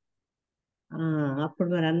అని. అప్పుడు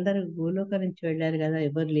మరి అందరూ భూలోక నుంచి వెళ్ళారు కదా,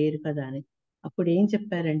 ఎవరు లేరు కదా అని. అప్పుడు ఏం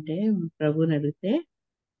చెప్పారంటే ప్రభుని అడిగితే,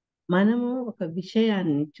 మనము ఒక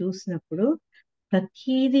విషయాన్ని చూసినప్పుడు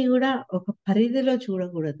ప్రతిదీ కూడా ఒక పరిధిలో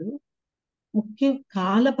చూడకూడదు, ముఖ్యం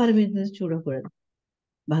కాల పరిమితిలో చూడకూడదు.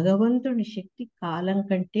 భగవంతుని శక్తి కాలం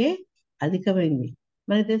కంటే అధికమైంది.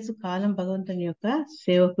 మనకు తెలుసు కాలం భగవంతుని యొక్క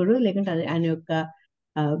సేవకుడు, లేకుంటే ఆయన యొక్క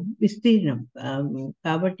విస్తీర్ణం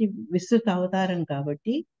కాబట్టి, విస్తృత అవతారం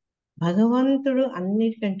కాబట్టి భగవంతుడు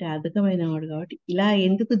అన్నిటికంటే అధికమైన వాడు కాబట్టి ఇలా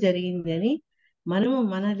ఎందుకు జరిగింది అని మనము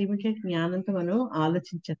మన లిమిటెడ్ జ్ఞానంతో మనం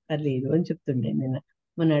ఆలోచించక్కర్లేదు అని చెప్తుండే నేను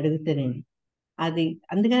మొన్న అడుగుతానండి. అది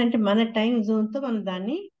అందుకనంటే మన టైం జోన్తో మనం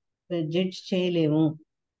దాన్ని జడ్జ్ చేయలేము,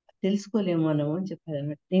 తెలుసుకోలేము మనము అని చెప్పారు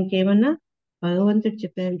అన్నమాట. ఇంకేమన్నా భగవంతుడు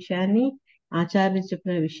చెప్పిన విషయాన్ని, ఆచార్యులు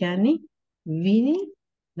చెప్పిన విషయాన్ని విని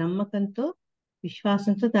నమ్మకంతో,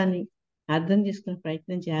 విశ్వాసంతో దాన్ని అర్థం చేసుకునే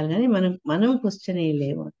ప్రయత్నం చేయాలి, కానీ మనం క్వశ్చన్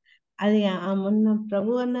వేయలేము. అది మొన్న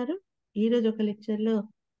ప్రభు అన్నారు. ఈరోజు ఒక లెక్చర్లో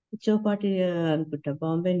చౌపాటి అనుకుంటా,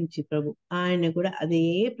 బాంబే నుంచి ప్రభు, ఆయన కూడా అదే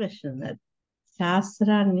ప్రశ్న అన్నారు.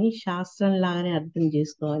 శాస్త్రాన్ని శాస్త్రం లాగానే అర్థం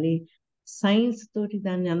చేసుకోవాలి, సైన్స్ తోటి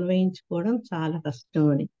దాన్ని అన్వయించుకోవడం చాలా కష్టం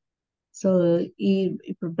అని. సో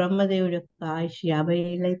ఇప్పుడు బ్రహ్మదేవుడి యొక్క ఆయుష్ 50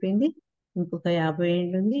 ఏళ్ళు అయిపోయింది, ఇంకొక 50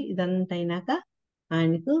 ఏళ్ళు ఉంది. ఇదంతా అయినాక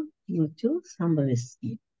ఆయనకు మృత్యు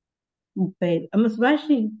సంభవిస్తుంది. 35. అమ్మ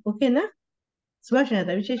సుభాషిణి ఓకేనా? సుభాషిణి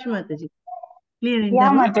కదా విశేష మాతాజీ క్లియర్ యా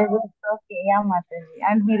అయిందమ్మా? Mataji, okay. Yeah Mataji.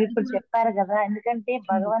 And మీరు ఇప్పుడు చెప్పారు కదా, ఎందుకంటే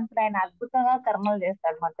భగవంతుడు ఆయన అద్భుతంగా కర్మలు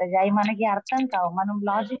చేస్తాడు మాతాజీ. అవి మనకి అర్థం కావు, మనం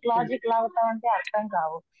లాజిక్ లాగుతామంటే అర్థం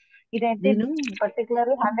కావు. ఇదైతే నేను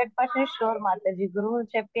పర్టికులర్ 100% షూర్ మాతాజీ. గురువు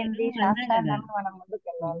చెప్పింది నేను అన్నా శాస్త్రాన్ని కదా, నమ్మి మనం ముందుకు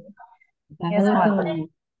వెళ్ళాలి. ఎస్ భాగవతం మాతాజీ.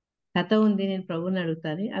 కథ ఉంది, నేను ప్రభుని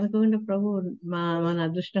అడుగుతాను అనుకోకుండా ప్రభు మన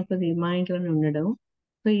అదృష్టం కొద్ది మా ఇంట్లోనే ఉండడం,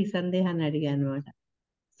 సో ఈ సందేహాన్ని అడిగాను అనమాట.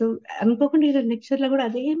 సో అనుకోకుండా ఈరోజు లెక్చర్లో కూడా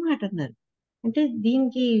అదే మాట అన్నారు. అంటే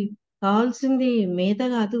దీనికి కావాల్సింది మేధ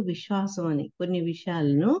కాదు, విశ్వాసం అని. కొన్ని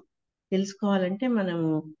విషయాలను తెలుసుకోవాలంటే మనము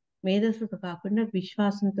మేధస్సుతో కాకుండా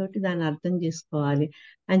విశ్వాసంతో దాన్ని అర్థం చేసుకోవాలి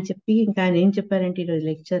అని చెప్పి, ఇంకా ఆయన ఏం చెప్పారంటే ఈరోజు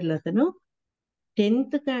లెక్చర్లో అతను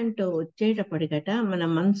 10th కంటూ వచ్చేటప్పటికట మన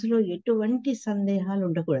మనసులో ఎటువంటి సందేహాలు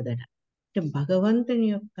ఉండకూడదట. అంటే భగవంతుని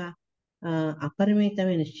యొక్క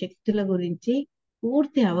అపరిమితమైన శక్తుల గురించి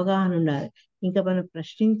పూర్తి అవగాహన ఉండాలి, ఇంకా మనం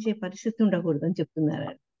ప్రశ్నించే పరిస్థితి ఉండకూడదు అని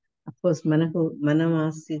చెప్తున్నారు. అఫ్కోర్స్ మనం ఆ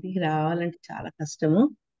స్థితికి రావాలంటే చాలా కష్టము,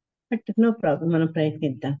 బట్ నో ప్రాబ్లం, మనం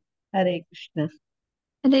ప్రయత్నిద్దాం. హరే కృష్ణ.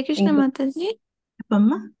 హరే కృష్ణ ఇంకో మాతాజీ.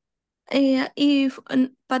 చెప్పమ్మా. ఈ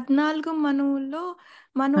 14 మనువుల్లో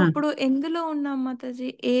మనం ఇప్పుడు ఎందులో ఉన్నాం మాతాజీ?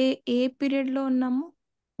 ఏ ఏ పీరియడ్ లో ఉన్నాము?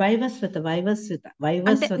 వైవస్వత అంటే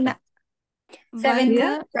వైవస్వత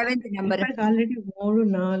సెవెంత్ నెంబర్, ఇప్పటికి already 3,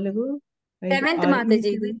 4, 5, seventh 6,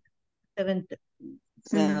 Mataji. Seventh.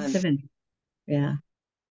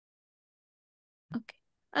 Okay.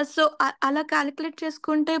 So అలా క్యాలిక్యులేట్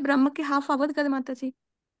చేసుకుంటే బ్రహ్మకి హాఫ్ అవ్వదు కదా మాతాజీ?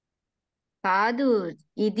 కాదు,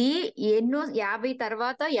 ఇది ఎన్నో 50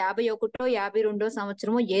 తర్వాత 51, 52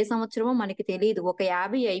 సంవత్సరమో ఏ సంవత్సరమో మనకి తెలియదు. ఒక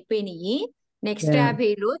 50 అయిపోయినాయి, నెక్స్ట్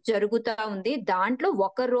 50లో జరుగుతా ఉంది. దాంట్లో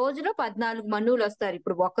ఒక రోజులో 14 మనువులు వస్తారు.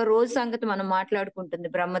 ఇప్పుడు ఒక రోజు సంగతి మనం మాట్లాడుకుంటుంది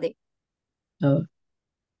బ్రహ్మదే.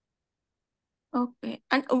 ఓకే.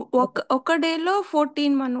 అండ్ ఒక డేలో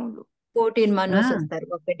 14 మనువులు, 14 మనువుస్ వస్తారు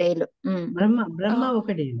ఒక డేలో. బ్రహ్మ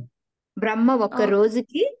ఒక డే, బ్రహ్మ ఒక్క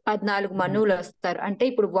రోజుకి 14 మనువులు వస్తారు. అంటే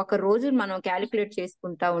ఇప్పుడు ఒక రోజు మనం క్యాలిక్యులేట్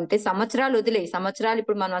చేసుకుంటా ఉంటే సంవత్సరాలు వదిలేయి, సంవత్సరాలు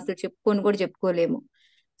ఇప్పుడు మనం అసలు చెప్పుకొని కూడా చెప్పుకోలేము.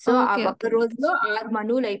 సో ఆ ఒక్క రోజులో 6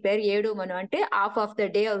 మనువులు అయిపోయారు, 7వ మనువు అంటే హాఫ్ ఆఫ్ ద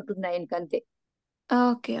డే అవుతుంది ఆయనకి అంతే.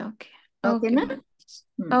 ఓకే ఓకే ఓకేనా?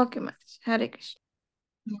 ఓకే మాతాజీ. హరే కృష్ణ.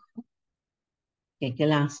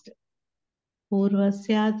 లాస్ట్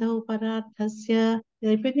పూర్వస్యాదౌ పరార్థస్య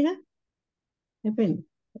అయిపోయిందిగా, అయిపోయింది.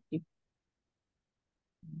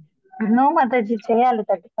 నో మాతాజీ, చేయాలి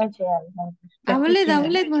 35 చేయాలి.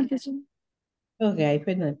 అవ్వలేదు మాతాజీ. ఓకే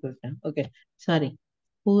అయిపోయింది అనుకుంటా. Okay sorry.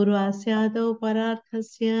 పూర్వాస్యాదౌ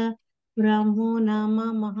పరార్థస్య బ్రాహ్మో నామ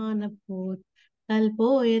మహానభూత్ కల్పో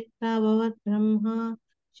యత్తా భవత్ బ్రహ్మ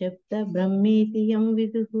శబ్ద బ్రహ్మేతి యం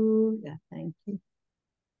విదుః. Thank you.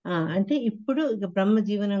 అంటే ఇప్పుడు ఇక బ్రహ్మ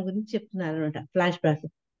జీవనం గురించి చెప్తున్నారు అనమాట, ఫ్లాష్ బ్యాక్.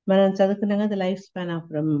 మనం చదువుకున్నాం కదా లైఫ్ స్పాన్ ఆఫ్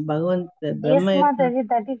బ్రహ్మ యొక్క మాతాజీ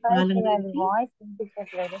 35 కాలం చేయాలి. గురించి. వాయిస్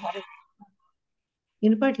వినిపించట్లేదు. హరే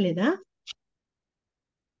వినపట్లేదా?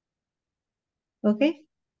 ఓకే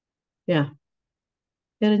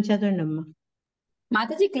ఎవరైనా చదవండి అమ్మా.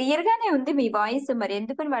 మాతాజీ క్లియర్ గానే ఉంది మీ వాయిస్, మరి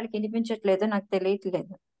ఎందుకని వాళ్ళకి వినిపించట్లేదో నాకు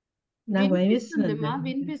తెలియట్లేదు. నాకు భయం వినిపిస్తుంది వేస్తుంది.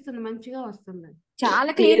 వినిపిస్తుంది, మంచిగా వస్తుంది.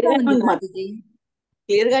 చాలా క్లియర్ గా ఉంది మాతాజీ,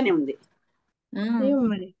 క్లియర్ గానే ఉంది. ఏమో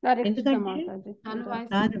మరి, ఎందుకంటే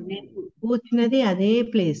కాదు, నేను కూర్చున్నది అదే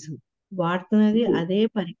ప్లేస్, వాడుతున్నది అదే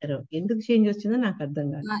పరికరం, ఎందుకు చేంజ్ వచ్చిందో నాకు అర్థం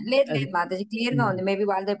కాదు. లేదు లేదు మాతాజీ క్లియర్ గా ఉంది, మేబీ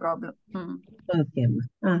వాళ్ళదే ప్రాబ్లం. ఓకే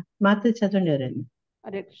అమ్మా. మాతో చదవండి ఎవరండి.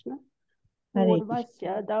 హరే కృష్ణ. హరే పూర్వస్య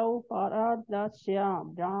దౌ పరార్ధస్య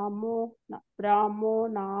బ్రాహ్మో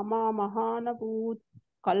నామ మహానభూత్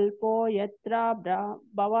కల్పో యత్ర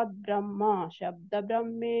భవద్బ్రహ్మ శబ్ద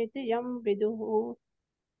బ్రహ్మేతి యం విదుః.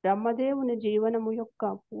 బ్రహ్మదేవుని జీవనము యొక్క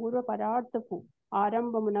పూర్వ పరార్థపు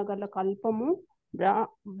ఆరంభమున గల కల్పము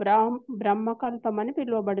బ్రహ్మకల్పమని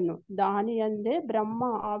పిలువబడును. దాని అందే బ్రహ్మ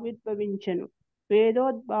ఆవిర్భవించెను.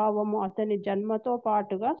 వేదోద్భావము అతని జన్మతో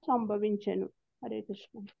పాటుగా సంభవించెను. హరే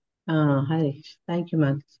కృష్ణ. Hare thank you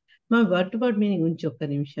Mataji. మా వర్డ్ టు వర్డ్ మీనింగ్ ఉంచి ఒక్క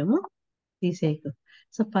నిమిషము తీసేయకు.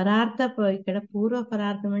 సో ఇక్కడ పూర్వ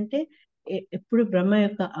పరార్థం అంటే ఎప్పుడు బ్రహ్మ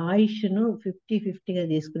యొక్క ఆయుష్ను 50-50గా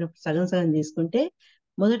తీసుకున్నప్పుడు సగం సగం తీసుకుంటే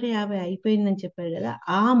మొదట 50 అయిపోయిందని చెప్పారు కదా.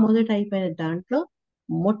 ఆ మొదట అయిపోయిన దాంట్లో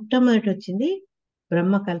మొట్టమొదటి వచ్చింది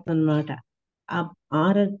బ్రహ్మకల్పం అన్నమాట. ఆ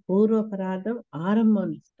పూర్వ పరార్థం ఆరంభం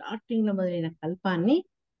స్టార్టింగ్ లో మొదలైన కల్పాన్ని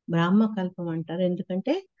బ్రాహ్మకల్పం అంటారు.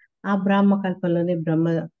 ఎందుకంటే ఆ బ్రాహ్మకల్పంలోనే బ్రహ్మ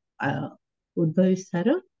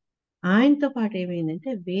ఉద్భవిస్తారు. ఆయనతో పాటు ఏమైందంటే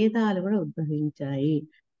వేదాలు కూడా ఉద్భవించాయి.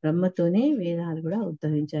 బ్రహ్మతోనే వేదాలు కూడా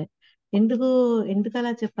ఉద్భవించాయి. ఎందుకు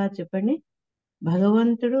అలా చెప్పారు చెప్పండి?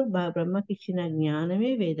 భగవంతుడు బ్రహ్మకి ఇచ్చిన జ్ఞానమే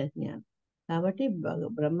వేద జ్ఞానం. కాబట్టి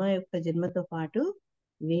బ్రహ్మ యొక్క జన్మతో పాటు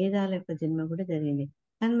వేదాల యొక్క జన్మ కూడా జరిగింది.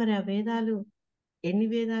 కానీ మరి ఆ వేదాలు ఎన్ని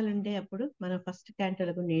వేదాలు ఉంటే అప్పుడు మనం ఫస్ట్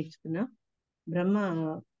క్యాంటోలకు నేర్చుకున్నాం.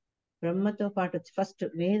 బ్రహ్మతో పాటు ఫస్ట్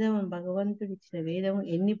వేదం, భగవంతుడు ఇచ్చిన వేదం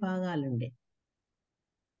ఎన్ని భాగాలు ఉండే?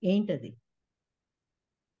 ఏంటది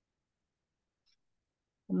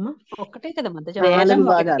అమ్మా? ఒక్కటే కదా మాతాజీ, నాలుగు వేదం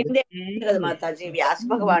భాగాలు. ఒకటి కదా మాతాజీ, వ్యాస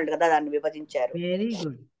భగవానుడు కదా దాన్ని విభజించారు. Very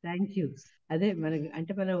good, thank you. అదే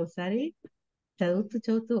మనం ఒకసారి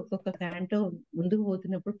చదువుతూ ఒక్కొక్క క్యాంటో ముందుకు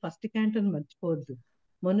పోతున్నప్పుడు ఫస్ట్ క్యాంటోని మర్చిపోవద్దు.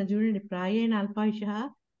 మొన్న చూడండి, ప్రాయేణ అల్పాయుష,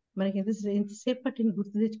 మనకి ఎంతసేపు పట్టింది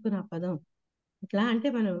గుర్తు తెచ్చుకుని ఆ పదం. ఇట్లా అంటే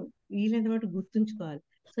మనం వీలైనంత మటు గుర్తుంచుకోవాలి.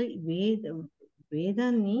 సో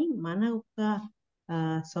వేదాన్ని మన యొక్క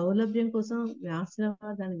సౌలభ్యం కోసం వ్యాసుల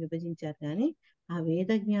దాన్ని విభజించారు, కానీ ఆ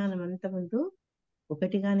వేద జ్ఞానం అంత ముందు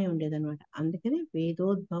ఒకటిగానే ఉండేదన్నమాట. అందుకని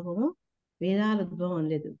వేదోద్భవము, వేదాల ఉద్భవం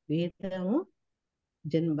లేదు, వేదము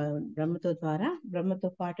బ్రహ్మతో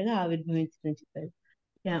పాటుగా ఆవిర్భవించిందని చెప్పారు.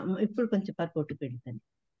 ఇప్పుడు కొంచెం పర్పోటు పెడతాను.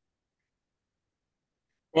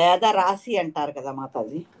 వేద రాశి అంటారు కదా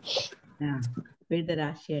మాతాజీ, వేద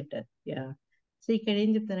రాశి అంటారు. సో ఇక్కడ ఏం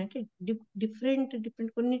చెప్తానంటే డిఫరెంట్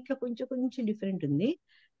కొన్నిట్లో కొంచెం డిఫరెంట్ ఉంది.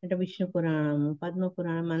 అంటే విష్ణు పురాణం, పద్మ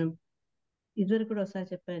పురాణం, మనం ఇదివరకు కూడా ఒకసారి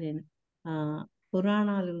చెప్పాను నేను.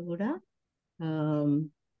 పురాణాలు కూడా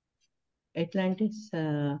ఎట్లా అంటే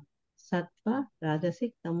సత్వ,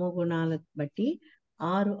 రాజసిక్, తమో గుణాలకు బట్టి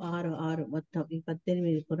 6 మొత్తం ఈ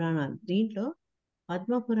 18 పురాణాలు. దీంట్లో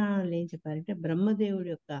పద్మ పురాణాలు ఏం చెప్పారంటే బ్రహ్మదేవుడి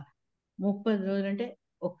యొక్క 30 రోజులు అంటే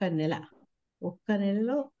ఒక్క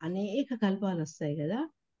నెలలో అనేక కల్పాలు వస్తాయి కదా.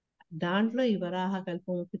 దాంట్లో ఈ వరాహ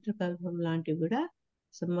కల్పం, పితృకల్పం లాంటివి కూడా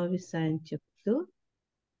సంభవిస్తాయని చెప్తూ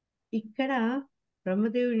ఇక్కడ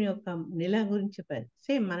బ్రహ్మదేవుని యొక్క నెల గురించి చెప్పారు.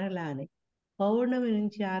 సేమ్ మనలానే పౌర్ణమి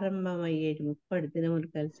నుంచి ఆరంభమయ్యేటి 30 దినములు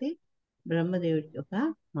కలిసి బ్రహ్మదేవుడికి ఒక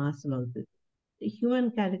మాసం అవుతుంది. హ్యూమన్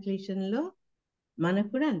క్యాలిక్యులేషన్ లో మనకు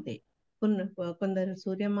కూడా అంతే. కొందరు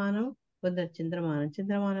సూర్యమానం, కొందరు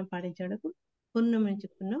చంద్రమానం పాటించడానికి పున్నం నుంచి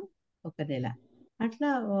పున్నం ఒక నెల. అట్లా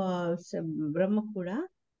బ్రహ్మ కూడా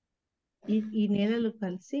ఈ నెలలు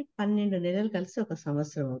కలిసి 12 నెలలు కలిసి ఒక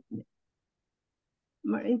సంవత్సరం అవుతుంది.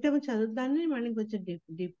 ఇంతకుముందు చదువుతానే మళ్ళీ కొంచెం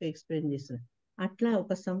డీప్ ఎక్స్ప్లెయిన్ చేస్తున్నాను. అట్లా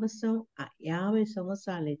ఒక సంవత్సరం 50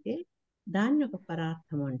 సంవత్సరాలు అయితే దాన్ని ఒక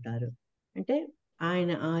పరార్థం అంటారు. అంటే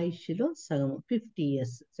ఆయన ఆయుష్లో సగము 50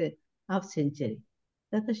 years, హాఫ్ సెంచరీ.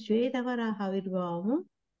 తర్వాత శ్వేతవరాహ ఆవిర్భావము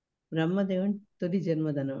బ్రహ్మదేవుని తొలి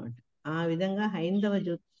జన్మదనమాట. ఆ విధంగా హైందవ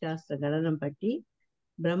జ్యోతిశాస్త్ర గణనం బట్టి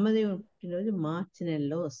బ్రహ్మదేవుని పుట్టినరోజు మార్చి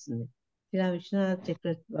నెలలో వస్తుంది. ఇలా విశ్వనాథ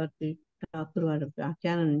చక్రవర్తి ఠాకూర్ వారి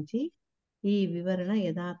వ్యాఖ్యానం నుంచి ఈ వివరణ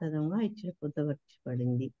యథాతథంగా ఇచ్చిన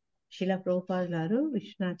పొందపరచబడింది. శిలా ప్రభుపాదుల గారు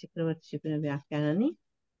విశ్వనాథ చక్రవర్తి చెప్పిన వ్యాఖ్యానాన్ని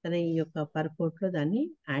తన ఈ యొక్క పర్పోర్ట్లో దాన్ని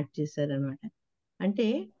యాడ్ చేశారనమాట. అంటే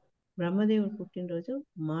బ్రహ్మదేవుడు పుట్టినరోజు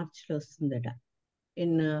మార్చిలో వస్తుందట.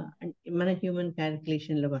 మన హ్యూమన్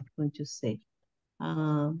క్యాలిక్యులేషన్ లో పట్టుకొని చూస్తే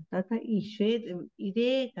తర్వాత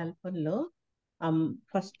ఇదే కల్పంలో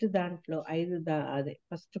ఫస్ట్ దాంట్లో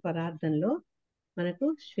ఫస్ట్ పరార్థంలో మనకు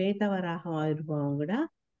శ్వేతవరాహ ఆవిర్భావం కూడా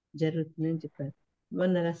జరుగుతుందని చెప్పారు.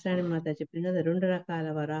 మొన్న రసాయన మాత చెప్పింది కదా, 2 రకాల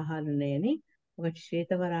వరాహాలు ఉన్నాయని. ఒకటి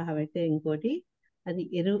శ్వేతవరాహం అయితే ఇంకోటి అది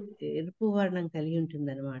ఎరుపు వర్ణం కలిగి ఉంటుంది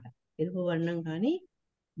అనమాట. ఎరుపు వర్ణం కానీ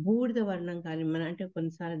బూడిద వర్ణం కానీ, అంటే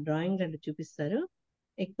కొన్నిసార్లు డ్రాయింగ్ అంటే చూపిస్తారు,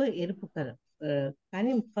 ఎక్కువ ఎరుపు కలర్.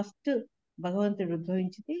 కానీ ఫస్ట్ భగవంతుడు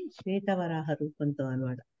ఉద్భవించింది శ్వేతవరాహ రూపంతో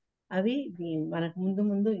అనమాట. అవి మనకు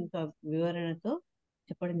ముందు ఇంకా వివరణతో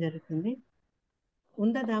చెప్పడం జరుగుతుంది.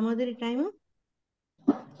 ఉందా దామోదరి టైము?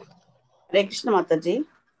 హరే కృష్ణ మాతాజీ.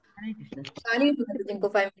 హరే కృష్ణ. ఇంకో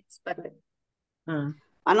 5 minutes పర్లేదు.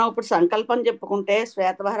 మనం ఇప్పుడు సంకల్పం చెప్పుకుంటే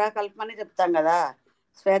శ్వేతవరాహ కల్పం అని చెప్తాం కదా.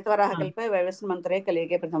 శ్వేతవరాహ కల్పే వైవస్వ మంత్రే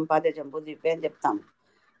కలిగే ప్రథంపాదే జంబూద్వీపే అని చెప్తాం.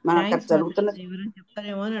 మన అక్కడ జరుగుతున్న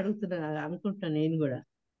చెప్తారేమో అని అనుకుంటున్నాను నేను కూడా,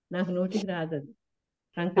 నాకు నోటికి రాదు అది.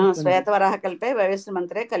 శ్వేతవరాహ కల్పే వైవస్వ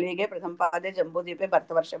మంత్రే కలిగే ప్రథంపాదే జంబూద్వీపే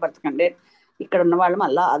భరతవర్ష భరతఖండే. ఇక్కడ ఉన్న వాళ్ళు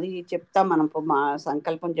మళ్ళా అది చెప్తాం మనం మా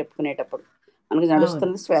సంకల్పం చెప్పుకునేటప్పుడు. మనకు అవును.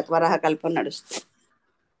 నడుస్తుంది శ్వేతవరాహ కల్పం నడుస్తుంది.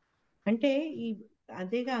 అంటే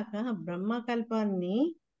అదేగాక బ్రహ్మకల్పాన్ని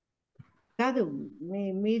కాదు,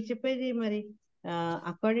 మీరు చెప్పేది మరి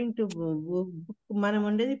అకార్డింగ్ టు బుక్ మనం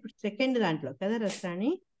ఉండేది ఇప్పుడు సెకండ్ దాంట్లో కదా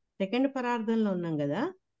రసరాణి, సెకండ్ పరార్థంలో ఉన్నాం కదా.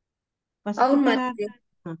 ఫస్ట్ అవును మాతాజీ.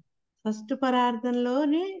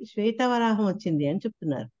 పరార్థంలోనే శ్వేతవరాహం వచ్చింది అని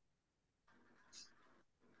చెప్తున్నారు.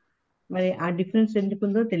 మరి ఆ డిఫరెన్స్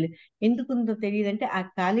ఎందుకుందో తెలియదు అంటే ఆ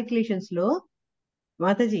క్యాలిక్యులేషన్స్ లో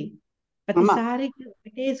మాతాజీ ప్రతిసారి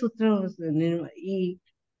ఒకటే సూత్రం ఈ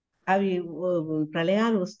అవి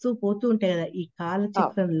ప్రళయాలు వస్తూ పోతూ ఉంటాయి కదా, ఈ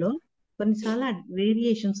కాలచక్రంలో కొన్నిసార్లు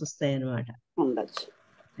వేరియేషన్స్ వస్తాయి అన్నమాట. ఉండొచ్చు.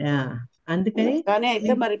 అందుకని కానీ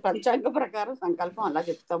అయితే మరి పంచాంగ ప్రకారం సంకల్పం అలా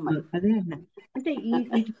చెప్తాం మరి. అదే అన్న అంటే ఈ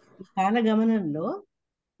కాల గమనంలో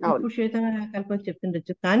ఇప్పుడు శ్వేతవరాహ కల్పం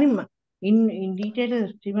చెప్తుండొచ్చు, కానీ in detail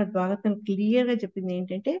Srimad Bhagavatam clear గా చెప్పింది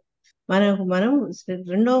ఏంటంటే మనం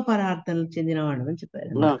రెండవ పరార్థంలో చెందిన వాడు అని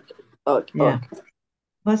చెప్పారు.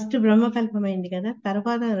 ఫస్ట్ బ్రహ్మకల్పం అయింది కదా,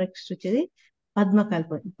 తర్వాత నెక్స్ట్ వచ్చేది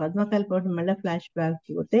పద్మకల్పం. పద్మకల్పం మళ్ళీ ఫ్లాష్ బ్యాక్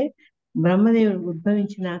పోతే బ్రహ్మదేవుడు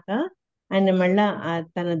ఉద్భవించినాక ఆయన మళ్ళా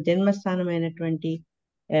తన జన్మస్థానమైనటువంటి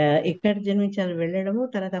ఎక్కడ జన్మించాలని వెళ్ళడము,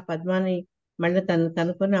 తర్వాత పద్మాన్ని మళ్ళీ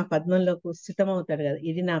కనుక్కొని ఆ పద్మంలోకి స్థితం అవుతాడు కదా,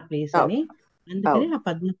 ఇది నా ప్లేస్ అని. అందుకని ఆ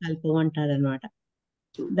పద్మకల్పం అంటారు అనమాట.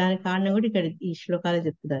 దానికి కారణం కూడా ఇక్కడ ఈ శ్లోకాలు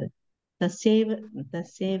చెప్తున్నారు.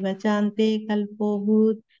 తస్యైవ చాంతే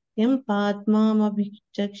కల్పోభూత్ యం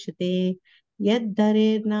పాద్మామభిచక్షతే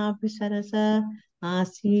యద్ధరేర్నాభి సరస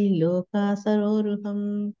ఆసీ లోకా సరోరుహం.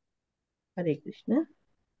 హరే కృష్ణ.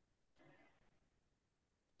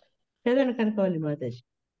 చదవండి కనుకోవాలి మాతాజీ.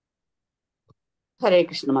 హరే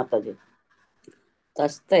కృష్ణ మాతాజీ.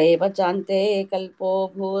 తస్తైవ చాంతే కల్పో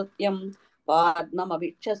భూత్యం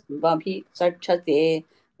పాద్మమభిచక్షతే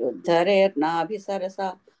యుద్ధరేర్నాభి సరస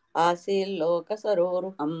ఆసీల్లోక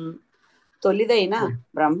సరోరుహం. తొలిదైన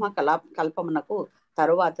బ్రహ్మ కల్పమునకు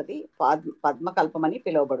తరువాతది పద్మకల్పమని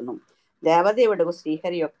పిలువబడును. దేవదేవుడు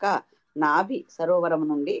శ్రీహరి యొక్క నాభి సరోవరము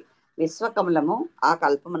నుండి విశ్వకమలము ఆ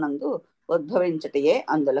కల్పమునందు ఉద్భవించటయే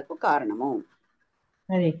అందులకు కారణము.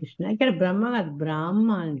 హరే కృష్ణ. ఇక్కడ బ్రహ్మ కాదు, బ్రాహ్మ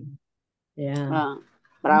అని.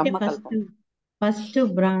 ఫస్ట్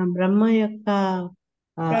బ్రహ్మ యొక్క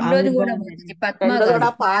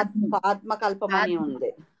పాద్మకల్పం అని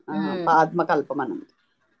ఉంది. పాద్మకల్పం అని ఉంది.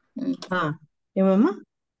 ఏమమ్మా?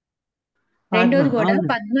 రెండోది కూడా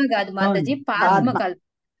పద్మ కాదు మాతాజీ, పద్మకల్పం.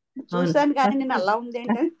 చూసాను కానీ నేను అలా ఉంది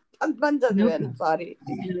ఏంటంటే పద్మం చదివాను. సారీ.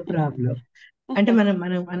 ప్రాబ్లం అంటే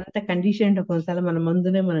మనం అనంత కండిషన్ కొన్నిసార్లు మన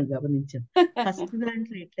ముందునే మనం గమనించాం. ఫస్ట్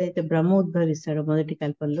దాంట్లో ఎట్లయితే బ్రహ్మ ఉద్భవిస్తాడో మొదటి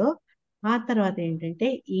కల్పంలో, ఆ తర్వాత ఏంటంటే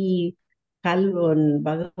ఈ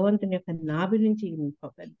భగవంతుని యొక్క నాభి నుంచి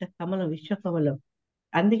పెద్ద కమలం, విశ్వకమలం.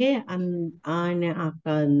 అందుకే ఆయన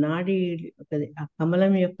ఆ నాడి ఆ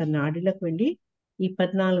కమలం యొక్క నాడిలోకి వెళ్ళి ఈ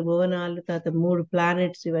 14 భువనాలు, తర్వాత 3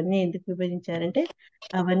 ప్లానెట్స్ ఇవన్నీ ఎందుకు విభజించారంటే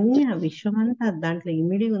అవన్నీ ఆ విశ్వమంతా దాంట్లో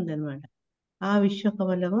ఇమిడి ఉందన్నమాట. ఆ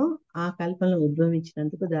విశ్వకమలము ఆ కల్పంలో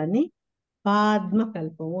ఉద్భవించినందుకు దాన్ని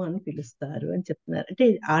పాద్మకల్పము అని పిలుస్తారు అని చెప్తున్నారు. అంటే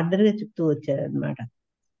ఆర్డర్ గా చెప్తూ వచ్చారు అనమాట.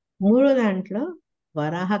 మూడో దాంట్లో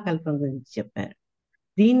వరాహ కల్పం గురించి చెప్పారు.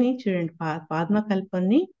 దీన్ని చూడండి,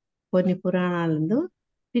 పాద్మకల్పాన్ని కొన్ని పురాణాలందు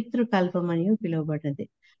పితృకల్పం అని పిలువబడ్డది.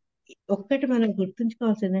 ఒక్కటి మనం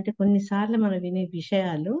గుర్తుంచుకోవాల్సింది అంటే కొన్నిసార్లు మనం వినే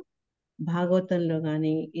విషయాలు భాగవతంలో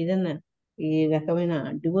కానీ ఏదన్నా ఈ రకమైన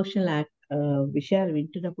డివోషనల్ విషయాలు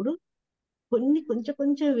వింటున్నప్పుడు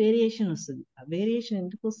కొంచెం వేరియేషన్ వస్తుంది. ఆ వేరియేషన్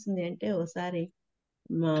ఎందుకు వస్తుంది అంటే ఒకసారి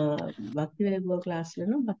మా భక్తి వైభవ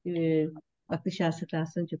క్లాసులను భక్తి శాస్త్ర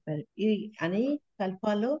క్లాస్ అని చెప్పారు. ఇది అనేక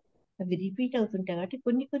కల్పాల్లో అవి రిపీట్ అవుతుంటాయి కాబట్టి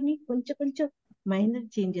కొంచెం మైనర్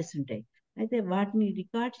చేంజెస్ ఉంటాయి. అయితే వాటిని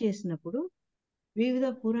రికార్డ్ చేసినప్పుడు వివిధ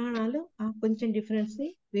పురాణాలు ఆ కొంచెం డిఫరెన్స్ ని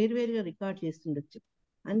వేరువేరుగా రికార్డ్ చేస్తుండొచ్చు.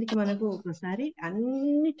 అందుకే మనకు ఒకసారి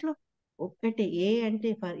అన్నిట్లో ఒక్కటే ఏ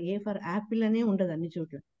ఫర్ యాపిల్ అనే ఉండదు అన్ని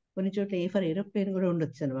చోట్ల. కొన్ని చోట్ల ఏ ఫర్ ఏరోప్లేన్ కూడా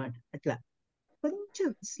ఉండొచ్చు అనమాట. అట్లా కొంచెం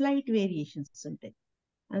స్లైట్ వేరియేషన్స్ ఉంటాయి.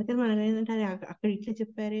 అందుకని మనం ఏంటంటే అక్కడ ఇట్లా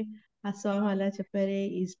చెప్పారే, ఆ స్వామి అలా చెప్పారే,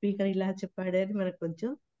 ఈ స్పీకర్ ఇలా చెప్పాడే అని మనకు కొంచెం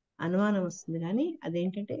అనుమానం వస్తుంది. కానీ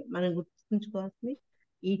అదేంటంటే మనం గుర్తుంచుకోవాల్సింది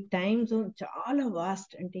ఈ టైం జోన్ చాలా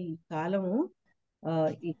వాస్ట్. అంటే ఈ కాలము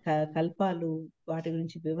ఈ కల్పాలు వాటి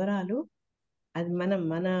గురించి వివరాలు అది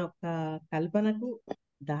మన ఒక కల్పనకు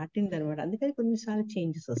దాటింది అనమాట. అందుకని కొన్నిసార్లు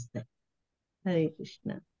చేంజెస్ వస్తాయి. హరే కృష్ణ.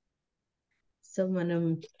 సో మనం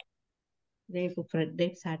రేపు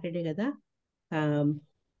సాటర్డే కదా,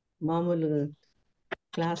 మామూలు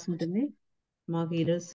క్లాస్ ఉంటుంది మాకు ఈరోజు.